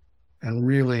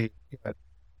really get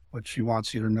what she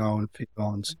wants you to know and feel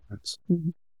and sense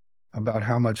about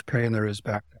how much pain there is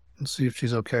back there, and see if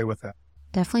she's okay with that.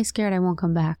 Definitely scared I won't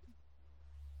come back.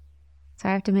 So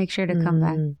I have to make sure to come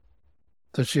back.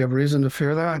 Does she have reason to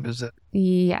fear that?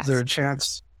 Yes. Is there a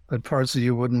chance that parts of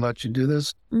you wouldn't let you do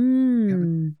this?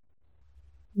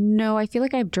 No, I feel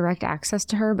like I have direct access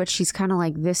to her, but she's kind of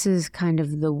like, this is kind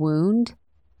of the wound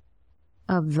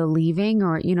of the leaving,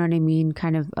 or you know what I mean?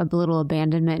 Kind of a little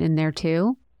abandonment in there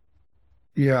too.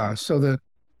 Yeah, so that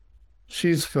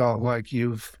she's felt like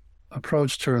you've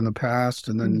approached her in the past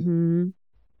and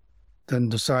then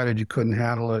decided you couldn't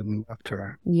handle it and left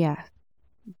her. Yeah.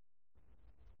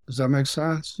 Does that make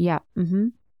sense? Yeah.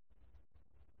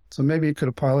 So maybe you could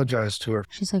apologize to her.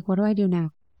 She's like, what do I do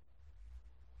now?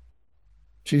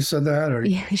 She said that? Or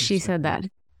yeah, she said that.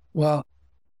 Well,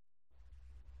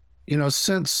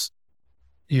 since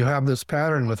you have this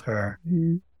pattern with her,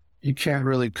 you can't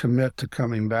really commit to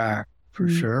coming back for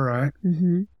sure, right?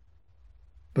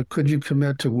 but could you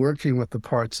commit to working with the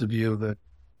parts of you that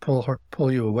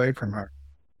pull you away from her?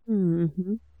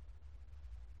 Mm-hmm.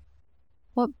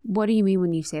 What do you mean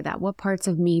when you say that? What parts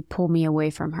of me pull me away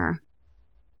from her?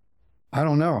 I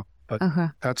don't know, but Okay.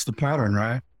 that's the pattern,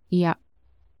 right? Yeah.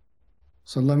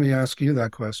 So let me ask you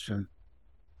that question.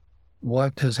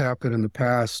 What has happened in the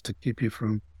past to keep you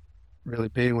from really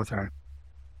being with her?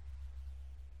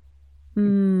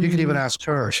 You could even ask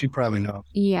her. She probably knows.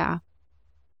 Yeah.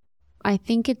 I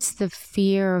think it's the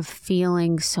fear of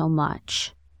feeling so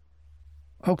much.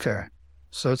 Okay.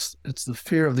 So it's the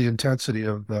fear of the intensity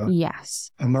of the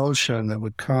Yes. emotion that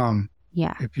would come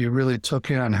Yeah. if you really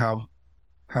took in how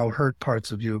hurt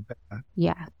parts of you have been.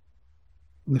 Yeah.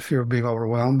 The fear of being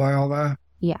overwhelmed by all that?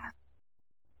 Yeah.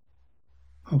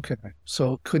 Okay.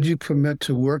 So could you commit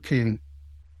to working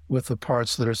with the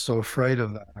parts that are so afraid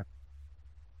of that?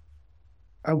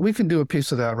 We can do a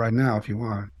piece of that right now if you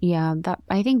want. Yeah.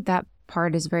 I think that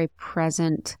part is very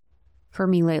present for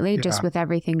me lately, just with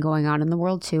everything going on in the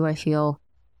world too. I feel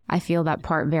that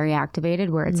part very activated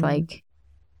where it's like,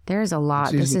 there's a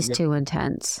lot. This is too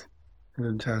intense.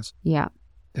 Intense. Yeah.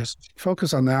 Just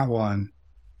focus on that one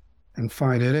and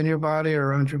find it in your body or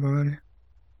around your body.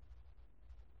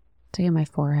 It's like in my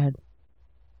forehead.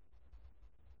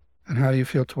 And how do you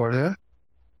feel toward it?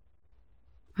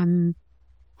 I'm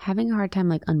having a hard time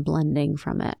like unblending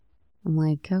from it. I'm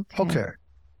like, okay. Okay.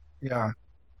 Yeah.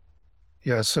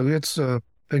 Yeah. So it's a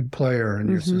big player in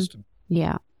your system.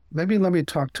 Yeah. Maybe let me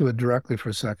talk to it directly for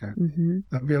a second.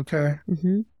 That'd be okay?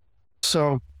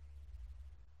 So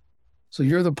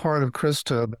you're the part of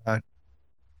Krista that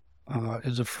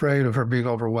is afraid of her being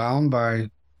overwhelmed by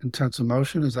intense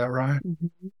emotion. Is that right?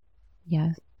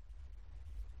 Yes.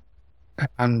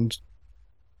 And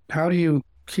how do you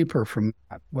keep her from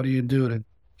that? What do you do to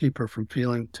keep her from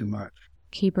feeling too much?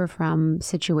 Keep her from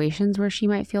situations where she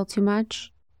might feel too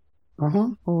much.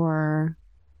 Or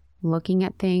looking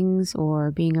at things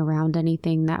or being around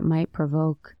anything that might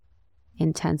provoke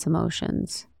intense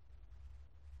emotions.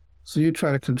 So you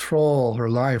try to control her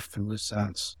life in this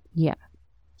sense. Yeah.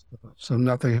 So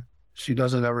she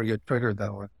doesn't ever get triggered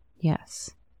that way.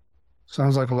 Yes.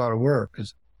 Sounds like a lot of work. Is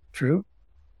it true?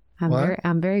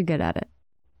 I'm very good at it.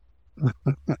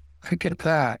 I get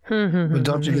that. But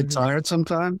don't you get tired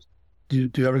sometimes? Do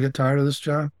you ever get tired of this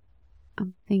job?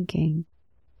 I'm thinking.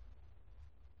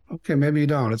 Okay, maybe you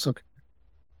don't. It's okay.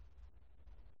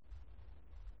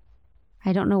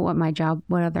 I don't know what my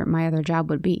other job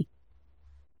would be.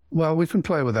 Well, we can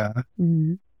play with that.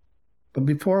 But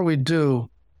before we do,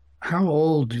 how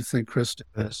old do you think Krista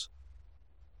is?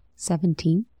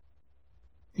 17.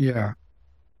 Yeah.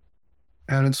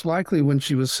 And it's likely when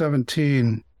she was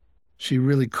 17, she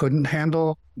really couldn't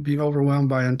handle being overwhelmed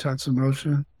by intense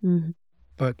emotion.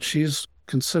 But she's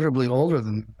considerably older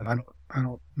than that. I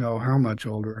don't know how much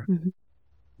older.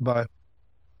 But,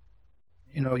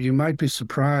 you might be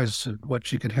surprised at what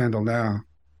she could handle now.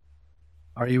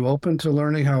 Are you open to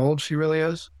learning how old she really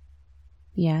is?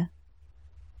 Yeah.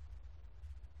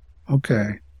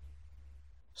 Okay.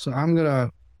 So I'm going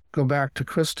to go back to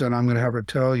Krista and I'm going to have her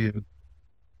tell you.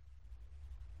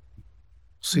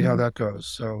 See how that goes.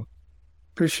 So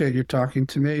appreciate you talking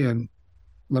to me and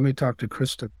let me talk to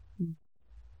Krista.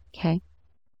 Okay.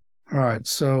 All right.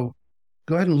 So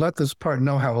go ahead and let this part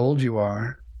know how old you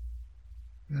are.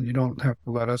 And you don't have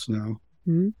to let us know.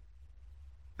 And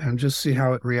just see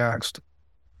how it reacts.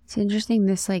 It's interesting.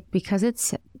 Because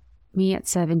it's me at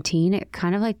 17, it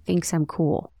kind of thinks I'm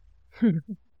cool. I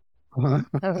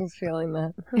was feeling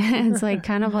that. It's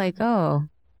kind of oh,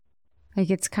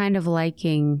 it's kind of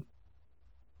liking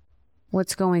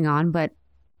what's going on, but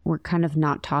we're kind of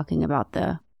not talking about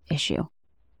the issue.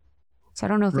 So I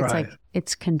don't know if it's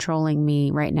it's controlling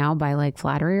me right now by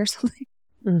flattery or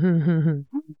something.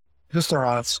 Just our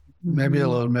odds. Maybe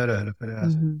it'll admit it if it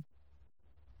is.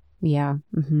 Yeah.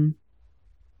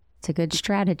 It's a good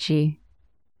strategy.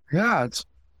 Yeah, it's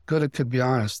good it could be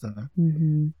honest though.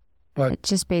 But it's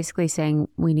just basically saying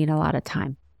we need a lot of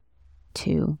time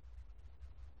to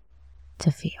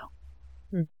feel.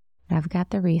 I've got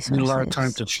the resources. Need a lot of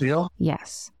time to feel?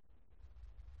 Yes.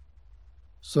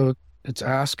 So it's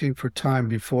asking for time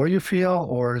before you feel,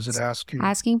 or is it asking?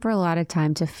 Asking for a lot of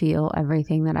time to feel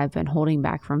everything that I've been holding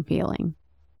back from feeling.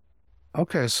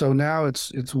 Okay, so now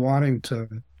it's wanting to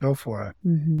go for it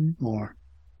more.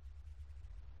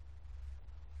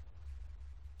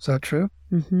 Is that true?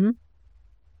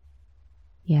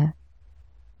 Yeah.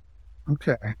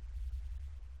 Okay.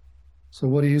 So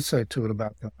what do you say to it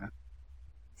about that?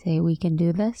 Say we can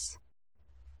do this?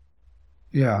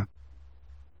 Yeah.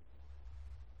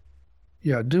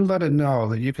 Yeah, do let it know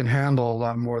that you can handle a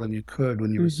lot more than you could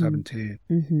when you were Mm-hmm. 17.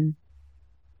 Mm-hmm.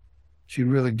 So you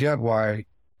really get why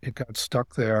it got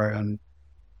stuck there and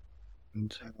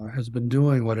has been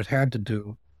doing what it had to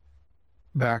do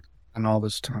back in all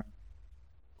this time.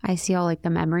 I see all like the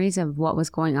memories of what was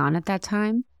going on at that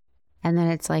time. And then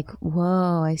it's like,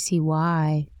 whoa, I see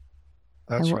why.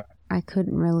 That's right. I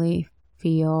couldn't really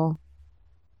feel.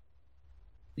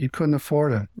 You couldn't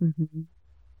afford it. Mm-hmm.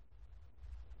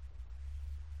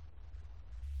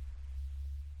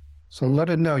 So let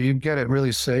it know. You get it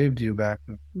really saved you back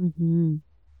then. Mm-hmm.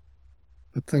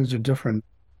 But things are different.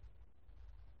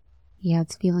 Yeah,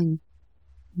 it's feeling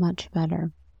much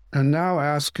better. And now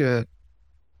ask it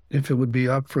if it would be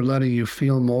up for letting you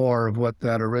feel more of what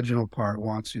that original part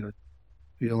wants you to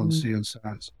feel and see and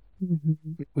sense.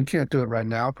 Mm-hmm. We can't do it right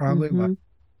now, probably, but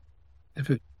if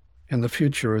it in the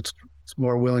future, it's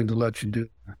more willing to let you do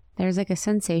that. There's like a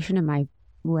sensation in my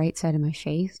right side of my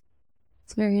face.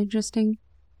 It's very interesting.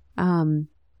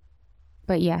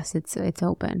 But yes, it's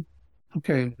open.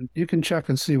 Okay, you can check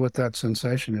and see what that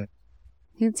sensation is.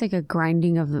 I think it's like a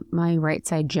grinding of my right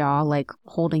side jaw, like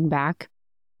holding back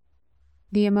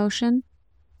the emotion.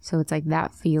 So it's like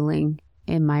that feeling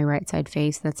in my right side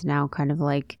face that's now kind of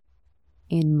like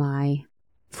in my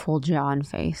full jaw and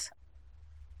face.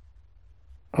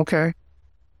 Okay.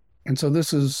 And so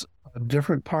this is a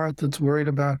different part that's worried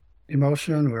about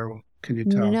emotion, or can you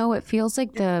tell? No, it feels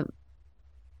like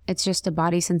it's just a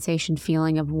body sensation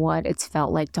feeling of what it's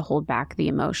felt like to hold back the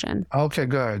emotion. Okay,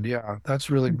 good. Yeah, that's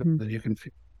really good that you can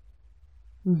feel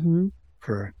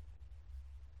for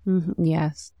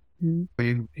Yes.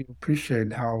 you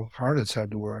appreciate how hard it's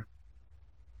had to work.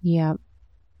 Yeah.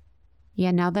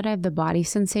 Yeah, now that I have the body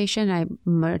sensation, I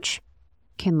much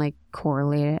can like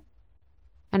correlate it.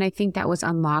 And I think that was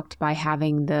unlocked by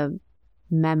having the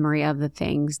memory of the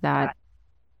things that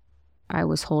I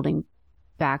was holding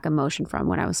back emotion from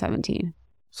when I was 17.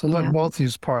 So let both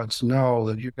these parts know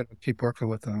that you're going to keep working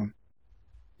with them.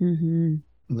 When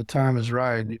the time is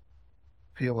right, you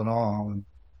feel it all and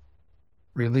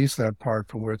release that part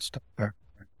from where it's stuck back.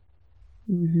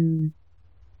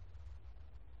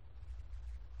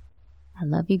 I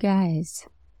love you guys.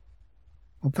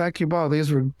 Well, thank you both.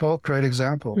 These were both great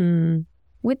examples.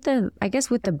 With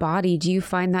the body, do you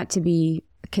find that to be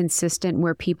consistent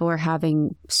where people are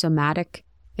having somatic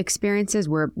experiences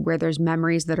where there's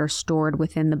memories that are stored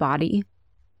within the body?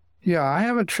 Yeah, I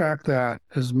haven't tracked that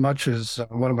as much as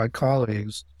one of my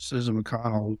colleagues, Susan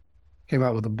McConnell, came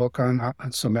out with a book on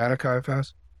somatic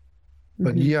IFS.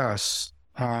 But yes,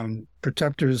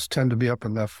 protectors tend to be up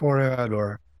in the forehead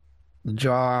or the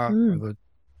jaw, or the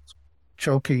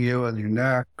choking you in your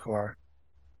neck, or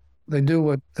they do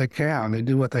what they can. They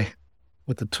do what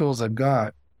with the tools they've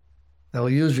got. They'll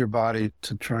use your body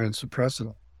to try and suppress it.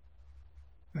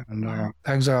 And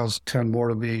exiles tend more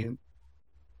to be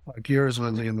like yours,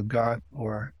 Lindsay, in the gut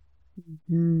or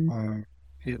in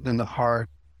the heart,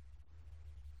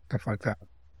 stuff like that.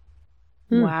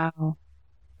 Wow.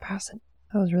 Fascinating.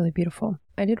 That was really beautiful.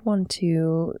 I did want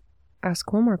to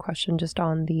ask one more question just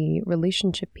on the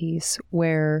relationship piece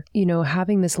where,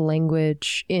 having this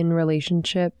language in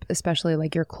relationship, especially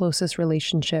like your closest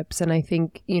relationships. And I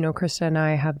think, Krista and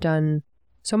I have done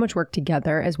so much work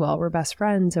together as well. We're best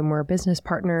friends and we're business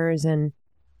partners. And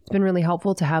it's been really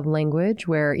helpful to have language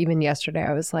where even yesterday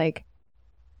I was like,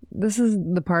 this is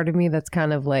the part of me that's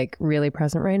kind of like really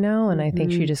present right now. And I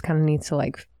think she just kind of needs to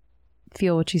like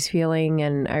feel what she's feeling.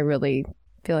 And I really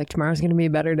feel like tomorrow's going to be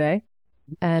a better day.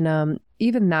 And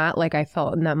even that, like I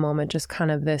felt in that moment, just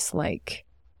kind of this like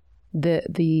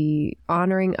the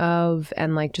honoring of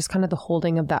and like just kind of the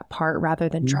holding of that part rather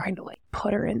than trying to like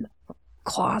put her in the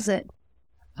closet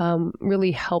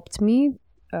really helped me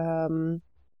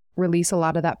release a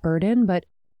lot of that burden. But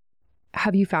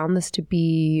have you found this to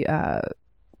be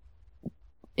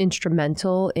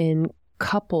instrumental in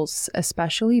couples,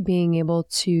 especially being able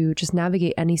to just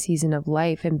navigate any season of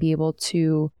life and be able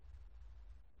to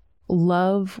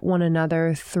love one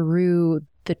another through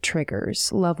the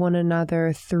triggers, love one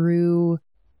another through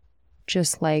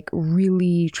just like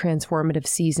really transformative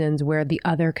seasons where the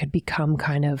other could become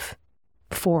kind of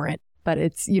foreign, but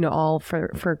it's, all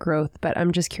for growth. But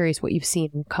I'm just curious what you've seen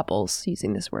in couples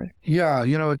using this word. Yeah,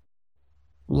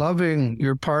 loving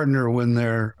your partner when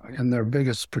they're in their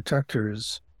biggest protector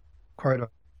is quite a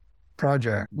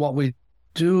project. What we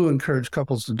do encourage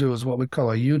couples to do is what we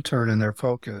call a U-turn in their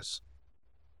focus.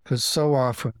 Because so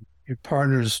often your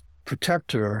partner's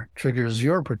protector triggers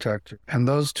your protector, and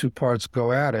those two parts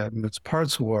go at it, and it's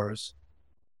parts wars.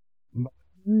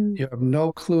 You have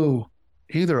no clue,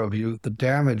 either of you, the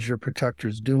damage your protector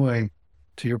is doing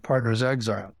to your partner's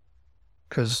exile.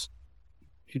 because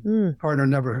your partner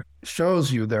never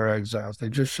shows you their exiles. They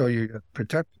just show you your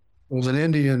protector. There's an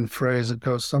Indian phrase that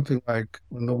goes something like,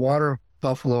 when the water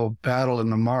buffalo battle in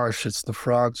the marsh, it's the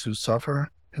frogs who suffer.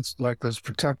 It's like those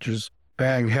protectors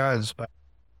bang heads, but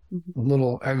the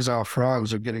little exile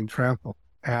frogs are getting trampled.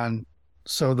 And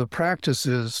so the practice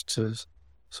is to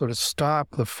sort of stop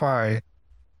the fight,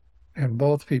 and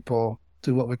both people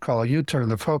do what we call a U-turn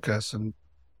the focus, and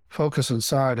focus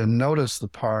inside and notice the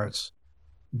parts,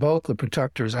 both the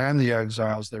protectors and the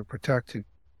exiles they're protecting,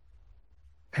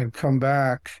 and come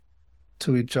back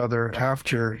to each other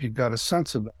after you've got a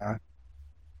sense of that,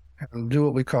 and do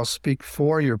what we call speak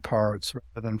for your parts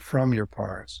rather than from your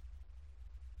parts.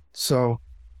 So,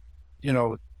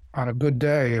 on a good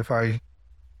day, if I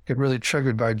get really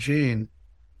triggered by Gene,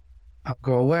 I'll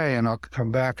go away and I'll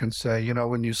come back and say,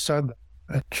 when you said that,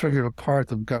 it triggered a part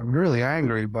that got really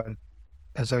angry, but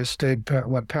as I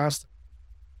went past it,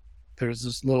 there's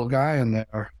this little guy in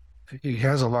there. He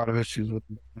has a lot of issues with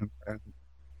him and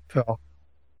felt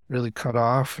really cut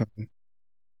off. And,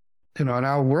 and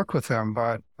I'll work with him,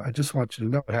 but I just want you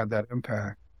to know it had that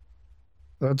impact.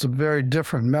 So it's a very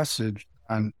different message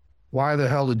on why the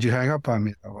hell did you hang up on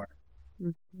me that way?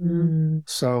 Mm-hmm.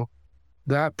 So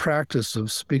that practice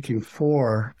of speaking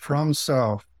from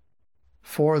self,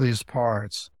 for these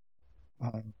parts,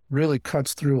 really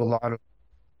cuts through a lot of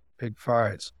big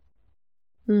fights.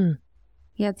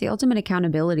 Yeah, it's the ultimate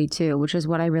accountability too, which is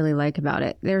what I really like about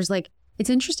it. There's it's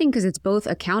interesting because it's both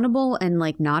accountable and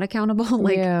not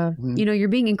accountable. You're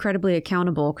being incredibly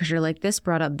accountable because you're this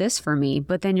brought up this for me,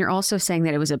 but then you're also saying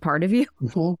that it was a part of you.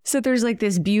 Mm-hmm. So there's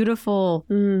this beautiful,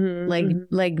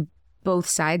 both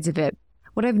sides of it.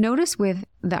 What I've noticed with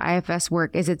the IFS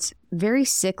work is it's very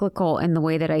cyclical in the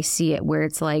way that I see it, where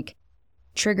it's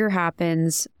trigger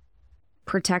happens,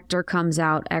 protector comes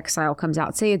out, exile comes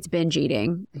out. Say it's binge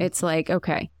eating. It's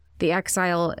okay, the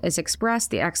exile is expressed,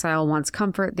 the exile wants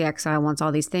comfort, the exile wants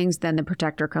all these things, then the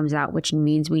protector comes out, which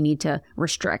means we need to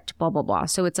restrict, blah, blah, blah.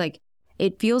 So it's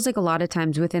it feels like a lot of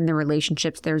times within the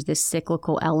relationships, there's this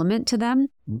cyclical element to them.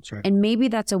 That's right. And maybe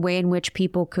that's a way in which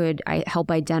people could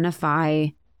help identify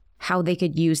how they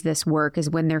could use this work, is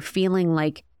when they're feeling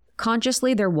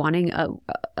consciously they're wanting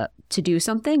to do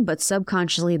something, but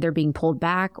subconsciously they're being pulled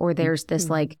back, or there's this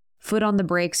foot on the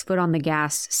brakes, foot on the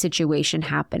gas situation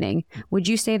happening. Would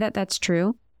you say that that's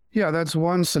true? Yeah, that's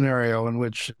one scenario in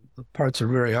which the parts are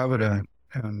very evident.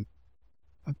 And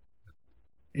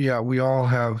yeah, we all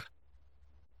have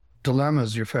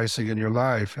dilemmas you're facing in your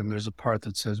life, and there's a part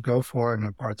that says go for it and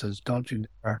a part that says don't you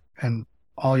dare. And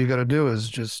all you got to do is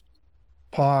just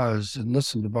pause and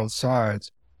listen to both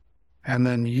sides. And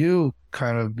then you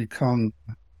kind of become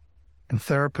the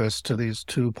therapist to these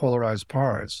two polarized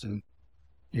parts. And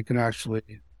you can actually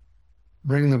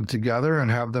bring them together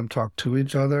and have them talk to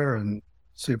each other and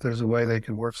see if there's a way they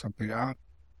can work something out,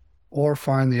 or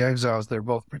find the exiles they're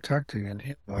both protecting and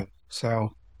healing. So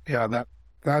yeah,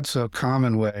 that's a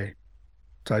common way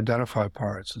to identify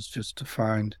parts. It's just to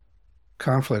find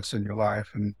conflicts in your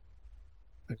life, and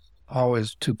there's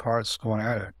always two parts going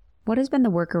at it. What has been the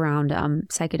work around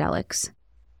psychedelics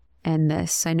and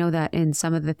this? I know that in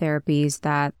some of the therapies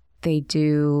that they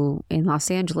do in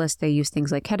Los Angeles, they use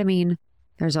things like ketamine.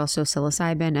 There's also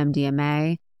psilocybin,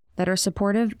 MDMA that are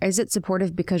supportive. Is it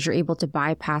supportive because you're able to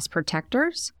bypass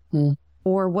protectors?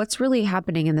 Or what's really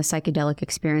happening in the psychedelic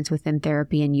experience within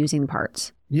therapy and using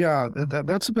parts? Yeah,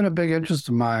 that's been a big interest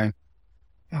of mine.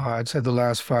 I'd say the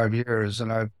last 5 years,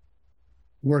 and I've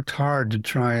worked hard to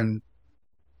try and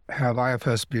have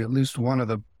IFS be at least one of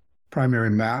the primary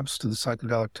maps to the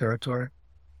psychedelic territory.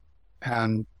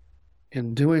 And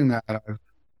in doing that,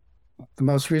 the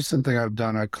most recent thing I've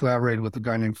done, I collaborated with a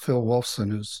guy named Phil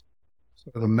Wolfson, who's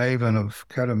sort of the maven of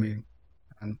ketamine.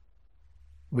 And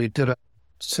we did a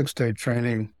 6-day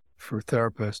training for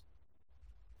therapists,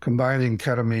 combining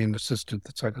ketamine-assisted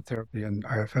psychotherapy and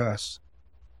IFS.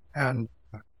 And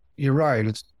you're right,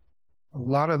 it's a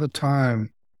lot of the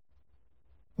time,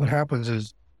 what happens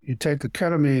is you take the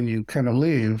ketamine, you kind of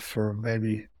leave for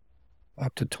maybe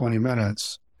up to 20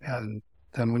 minutes. And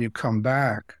then when you come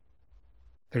back,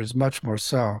 there's much more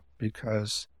self,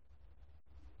 because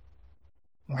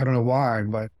I don't know why,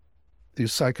 but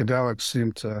these psychedelics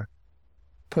seem to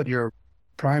put your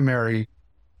primary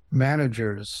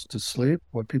managers to sleep,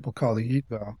 what people call the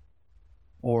ego,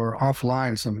 or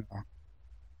offline somehow.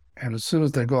 And as soon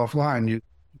as they go offline, you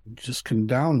just can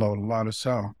download a lot of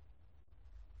self.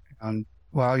 And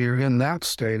while you're in that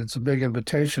state, it's a big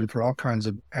invitation for all kinds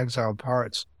of exiled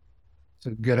parts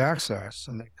to get access.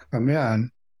 And they come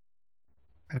in,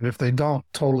 and if they don't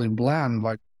totally blend,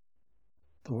 like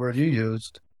the word you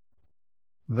used,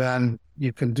 then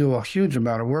you can do a huge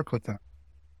amount of work with them.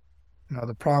 Now,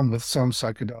 the problem with some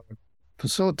psychedelic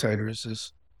facilitators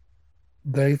is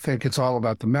they think it's all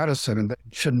about the medicine and they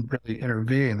shouldn't really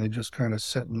intervene. They just kind of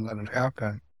sit and let it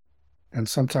happen. And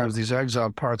sometimes these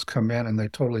exiled parts come in and they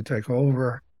totally take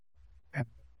over, and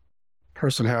the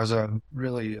person has a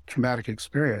really traumatic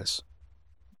experience.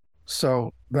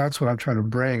 So that's what I'm trying to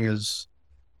bring is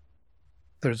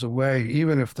there's a way,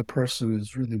 even if the person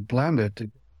is really blended, to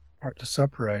get the part to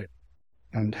separate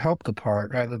and help the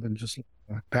part rather than just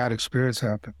let a bad experience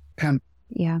happen. And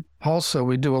also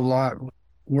we do a lot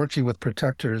working with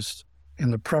protectors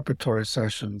in the preparatory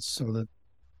sessions so that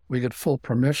we get full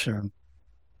permission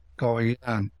going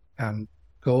in and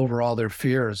go over all their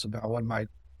fears about what might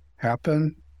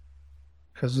happen.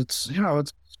 Because it's,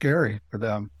 it's scary for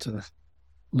them to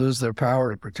lose their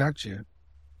power to protect you.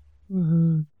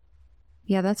 Mm-hmm.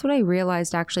 Yeah, that's what I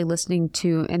realized actually listening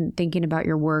to and thinking about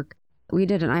your work. We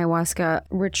did an ayahuasca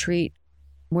retreat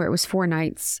where it was 4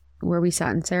 nights where we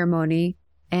sat in ceremony,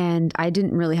 and I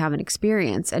didn't really have an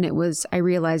experience. And I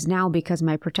realized now because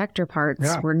my protector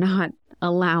parts were not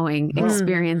allowing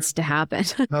experience to happen.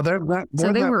 No, they're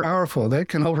that powerful. They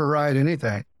can override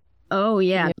anything. Oh,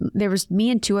 yeah. There was me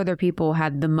and 2 other people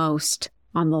had the most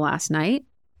on the last night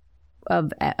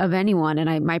of anyone.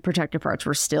 And my protector parts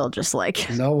were still just like,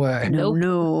 no way.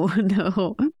 No.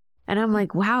 And I'm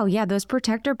like, wow, yeah, those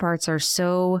protector parts are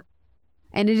so,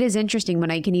 and it is interesting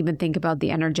when I can even think about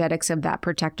the energetics of that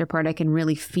protector part. I can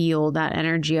really feel that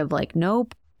energy of like,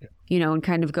 nope, and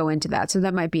kind of go into that. So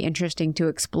that might be interesting to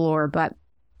explore. But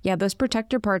yeah, those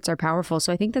protector parts are powerful.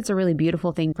 So I think that's a really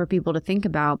beautiful thing for people to think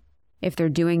about if they're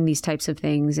doing these types of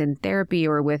things in therapy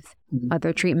or with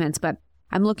other treatments. But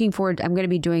I'm looking forward, I'm going to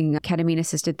be doing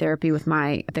ketamine-assisted therapy with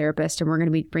my therapist, and we're going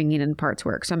to be bringing in parts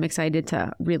work. So I'm excited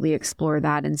to really explore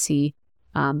that and see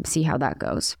how that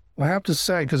goes. Well, I have to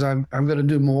say, because I'm going to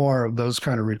do more of those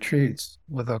kind of retreats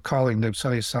with a colleague named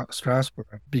Sunny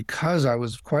Strasberg, because I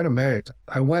was quite amazed.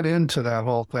 I went into that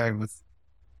whole thing with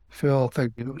Phil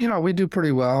thinking, we do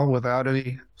pretty well without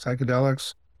any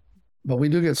psychedelics, but we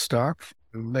do get stuck.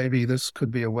 Maybe this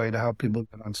could be a way to help people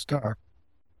get unstuck.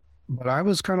 But I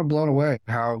was kind of blown away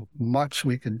how much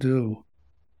we could do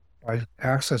by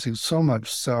accessing so much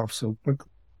self so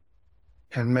quickly.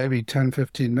 In maybe 10,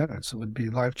 15 minutes, it would be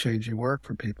life-changing work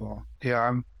for people.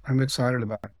 Yeah, I'm excited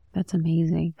about it. That's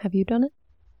amazing. Have you done it?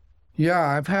 Yeah,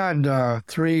 I've had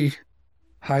 3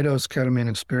 high-dose ketamine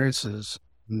experiences.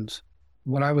 And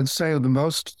what I would say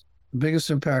the biggest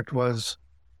impact was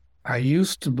I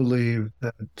used to believe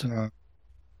that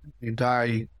you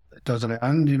die, it doesn't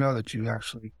end, that you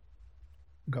actually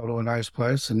go to a nice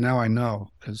place. And now I know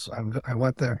because I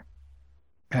went there.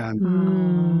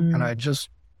 And I just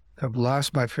have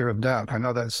lost my fear of death. I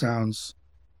know that sounds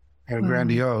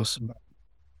grandiose, but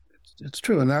it's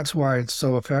true. And that's why it's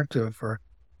so effective for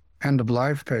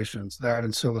end-of-life patients, that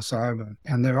and psilocybin.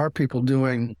 And there are people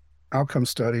doing outcome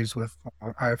studies with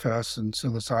IFS and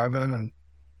psilocybin and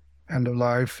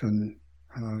end-of-life and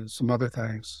some other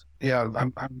things. Yeah,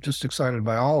 I'm just excited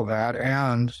by all of that.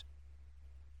 And,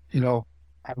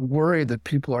 I'm worried that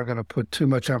people are going to put too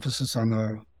much emphasis on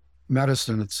the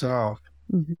medicine itself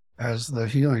as the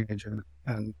healing agent.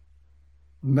 And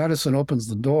medicine opens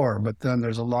the door, but then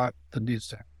there's a lot that needs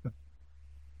to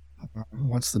happen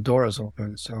once the door is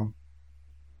open. So,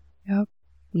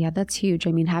 yeah, that's huge.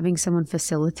 I mean, having someone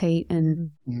facilitate and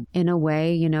in a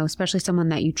way, especially someone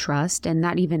that you trust, and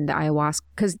not even the ayahuasca,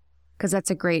 because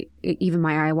that's even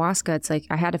my ayahuasca, it's like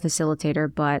I had a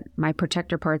facilitator, but my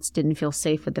protector parts didn't feel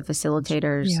safe with the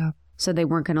facilitators. Yeah. So they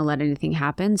weren't going to let anything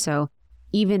happen. So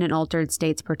even in altered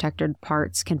states, protected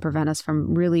parts can prevent us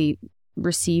from really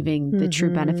receiving the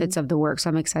true benefits of the work. So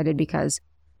I'm excited because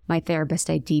my therapist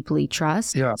I deeply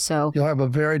trust. Yeah. So you'll have a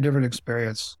very different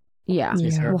experience. Yeah.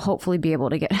 We'll hopefully be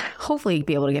able to get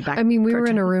back. I mean, we were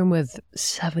in a room with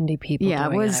 70 people. Yeah,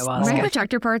 my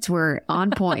protector parts were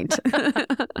on point.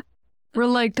 We're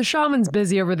like, the shaman's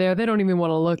busy over there. They don't even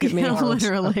want to look at me.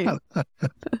 Literally.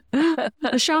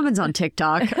 The shaman's on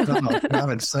TikTok.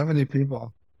 No, 70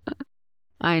 people.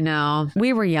 I know.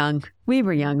 We were young. We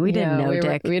didn't know,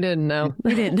 Dick. We didn't know.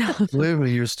 We didn't know. Believe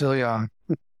me, you're still young.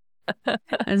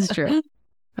 That's true.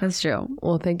 That's true.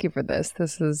 Well, thank you for this.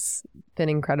 This has been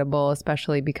incredible,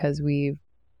 especially because we've,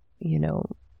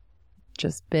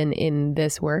 just been in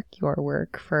this work, your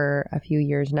work, for a few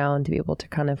years now, and to be able to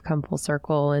kind of come full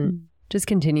circle and just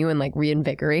continue and like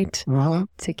reinvigorate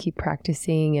to keep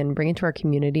practicing and bring it to our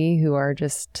community who are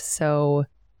just so,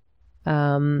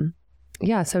 so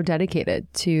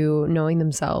dedicated to knowing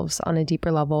themselves on a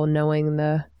deeper level, knowing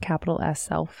the capital S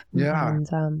self. Yeah.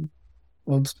 And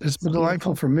Well, it's been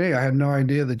delightful for me. I had no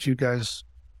idea that you guys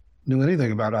knew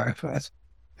anything about IFS.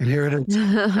 And here it is.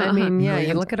 I mean, yeah,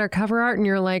 you look at our cover art and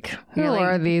you're like, who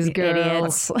are these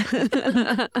girls?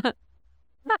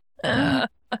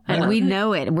 And we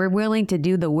know it. We're willing to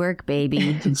do the work, baby.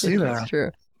 You can see that. It's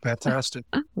true. Fantastic.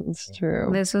 It's true.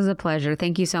 This was a pleasure.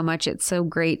 Thank you so much. It's so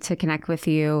great to connect with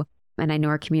you. And I know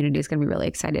our community is going to be really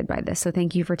excited by this. So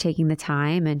thank you for taking the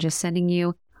time and just sending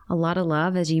you a lot of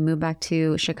love as you move back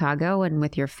to Chicago and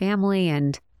with your family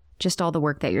and just all the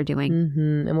work that you're doing.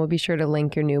 Mm-hmm. And we'll be sure to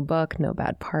link your new book, No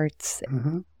Bad Parts.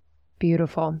 Mm-hmm.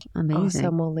 Beautiful. Amazing.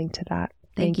 Awesome. We'll link to that.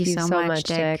 Thank you so much,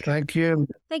 Dick. Thank you.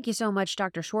 Thank you so much,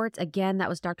 Dr. Schwartz. Again, that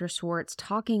was Dr. Schwartz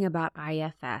talking about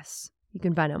IFS. You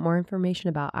can find out more information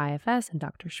about IFS and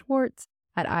Dr. Schwartz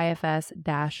at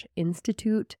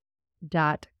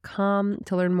ifs-institute.com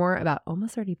to learn more about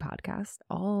Almost 30 Podcast,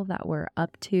 all that we're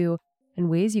up to, and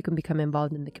ways you can become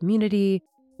involved in the community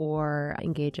or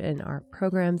engage in our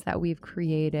programs that we've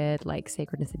created, like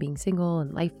Sacredness of Being Single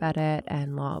and Life Edit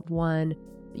and Law of One.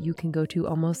 You can go to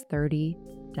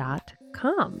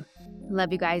almost30.com.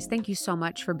 Love you guys. Thank you so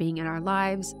much for being in our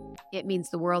lives. It means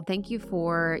the world. Thank you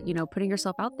for, putting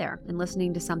yourself out there and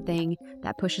listening to something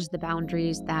that pushes the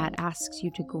boundaries, that asks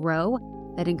you to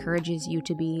grow, that encourages you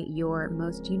to be your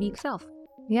most unique self.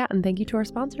 Yeah, and thank you to our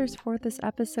sponsors for this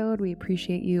episode. We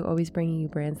appreciate you always bringing you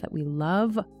brands that we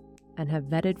love and have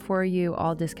vetted for you.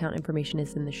 All discount information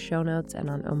is in the show notes and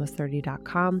on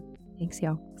almost30.com. Thanks,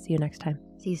 y'all. See you next time.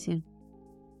 See you soon.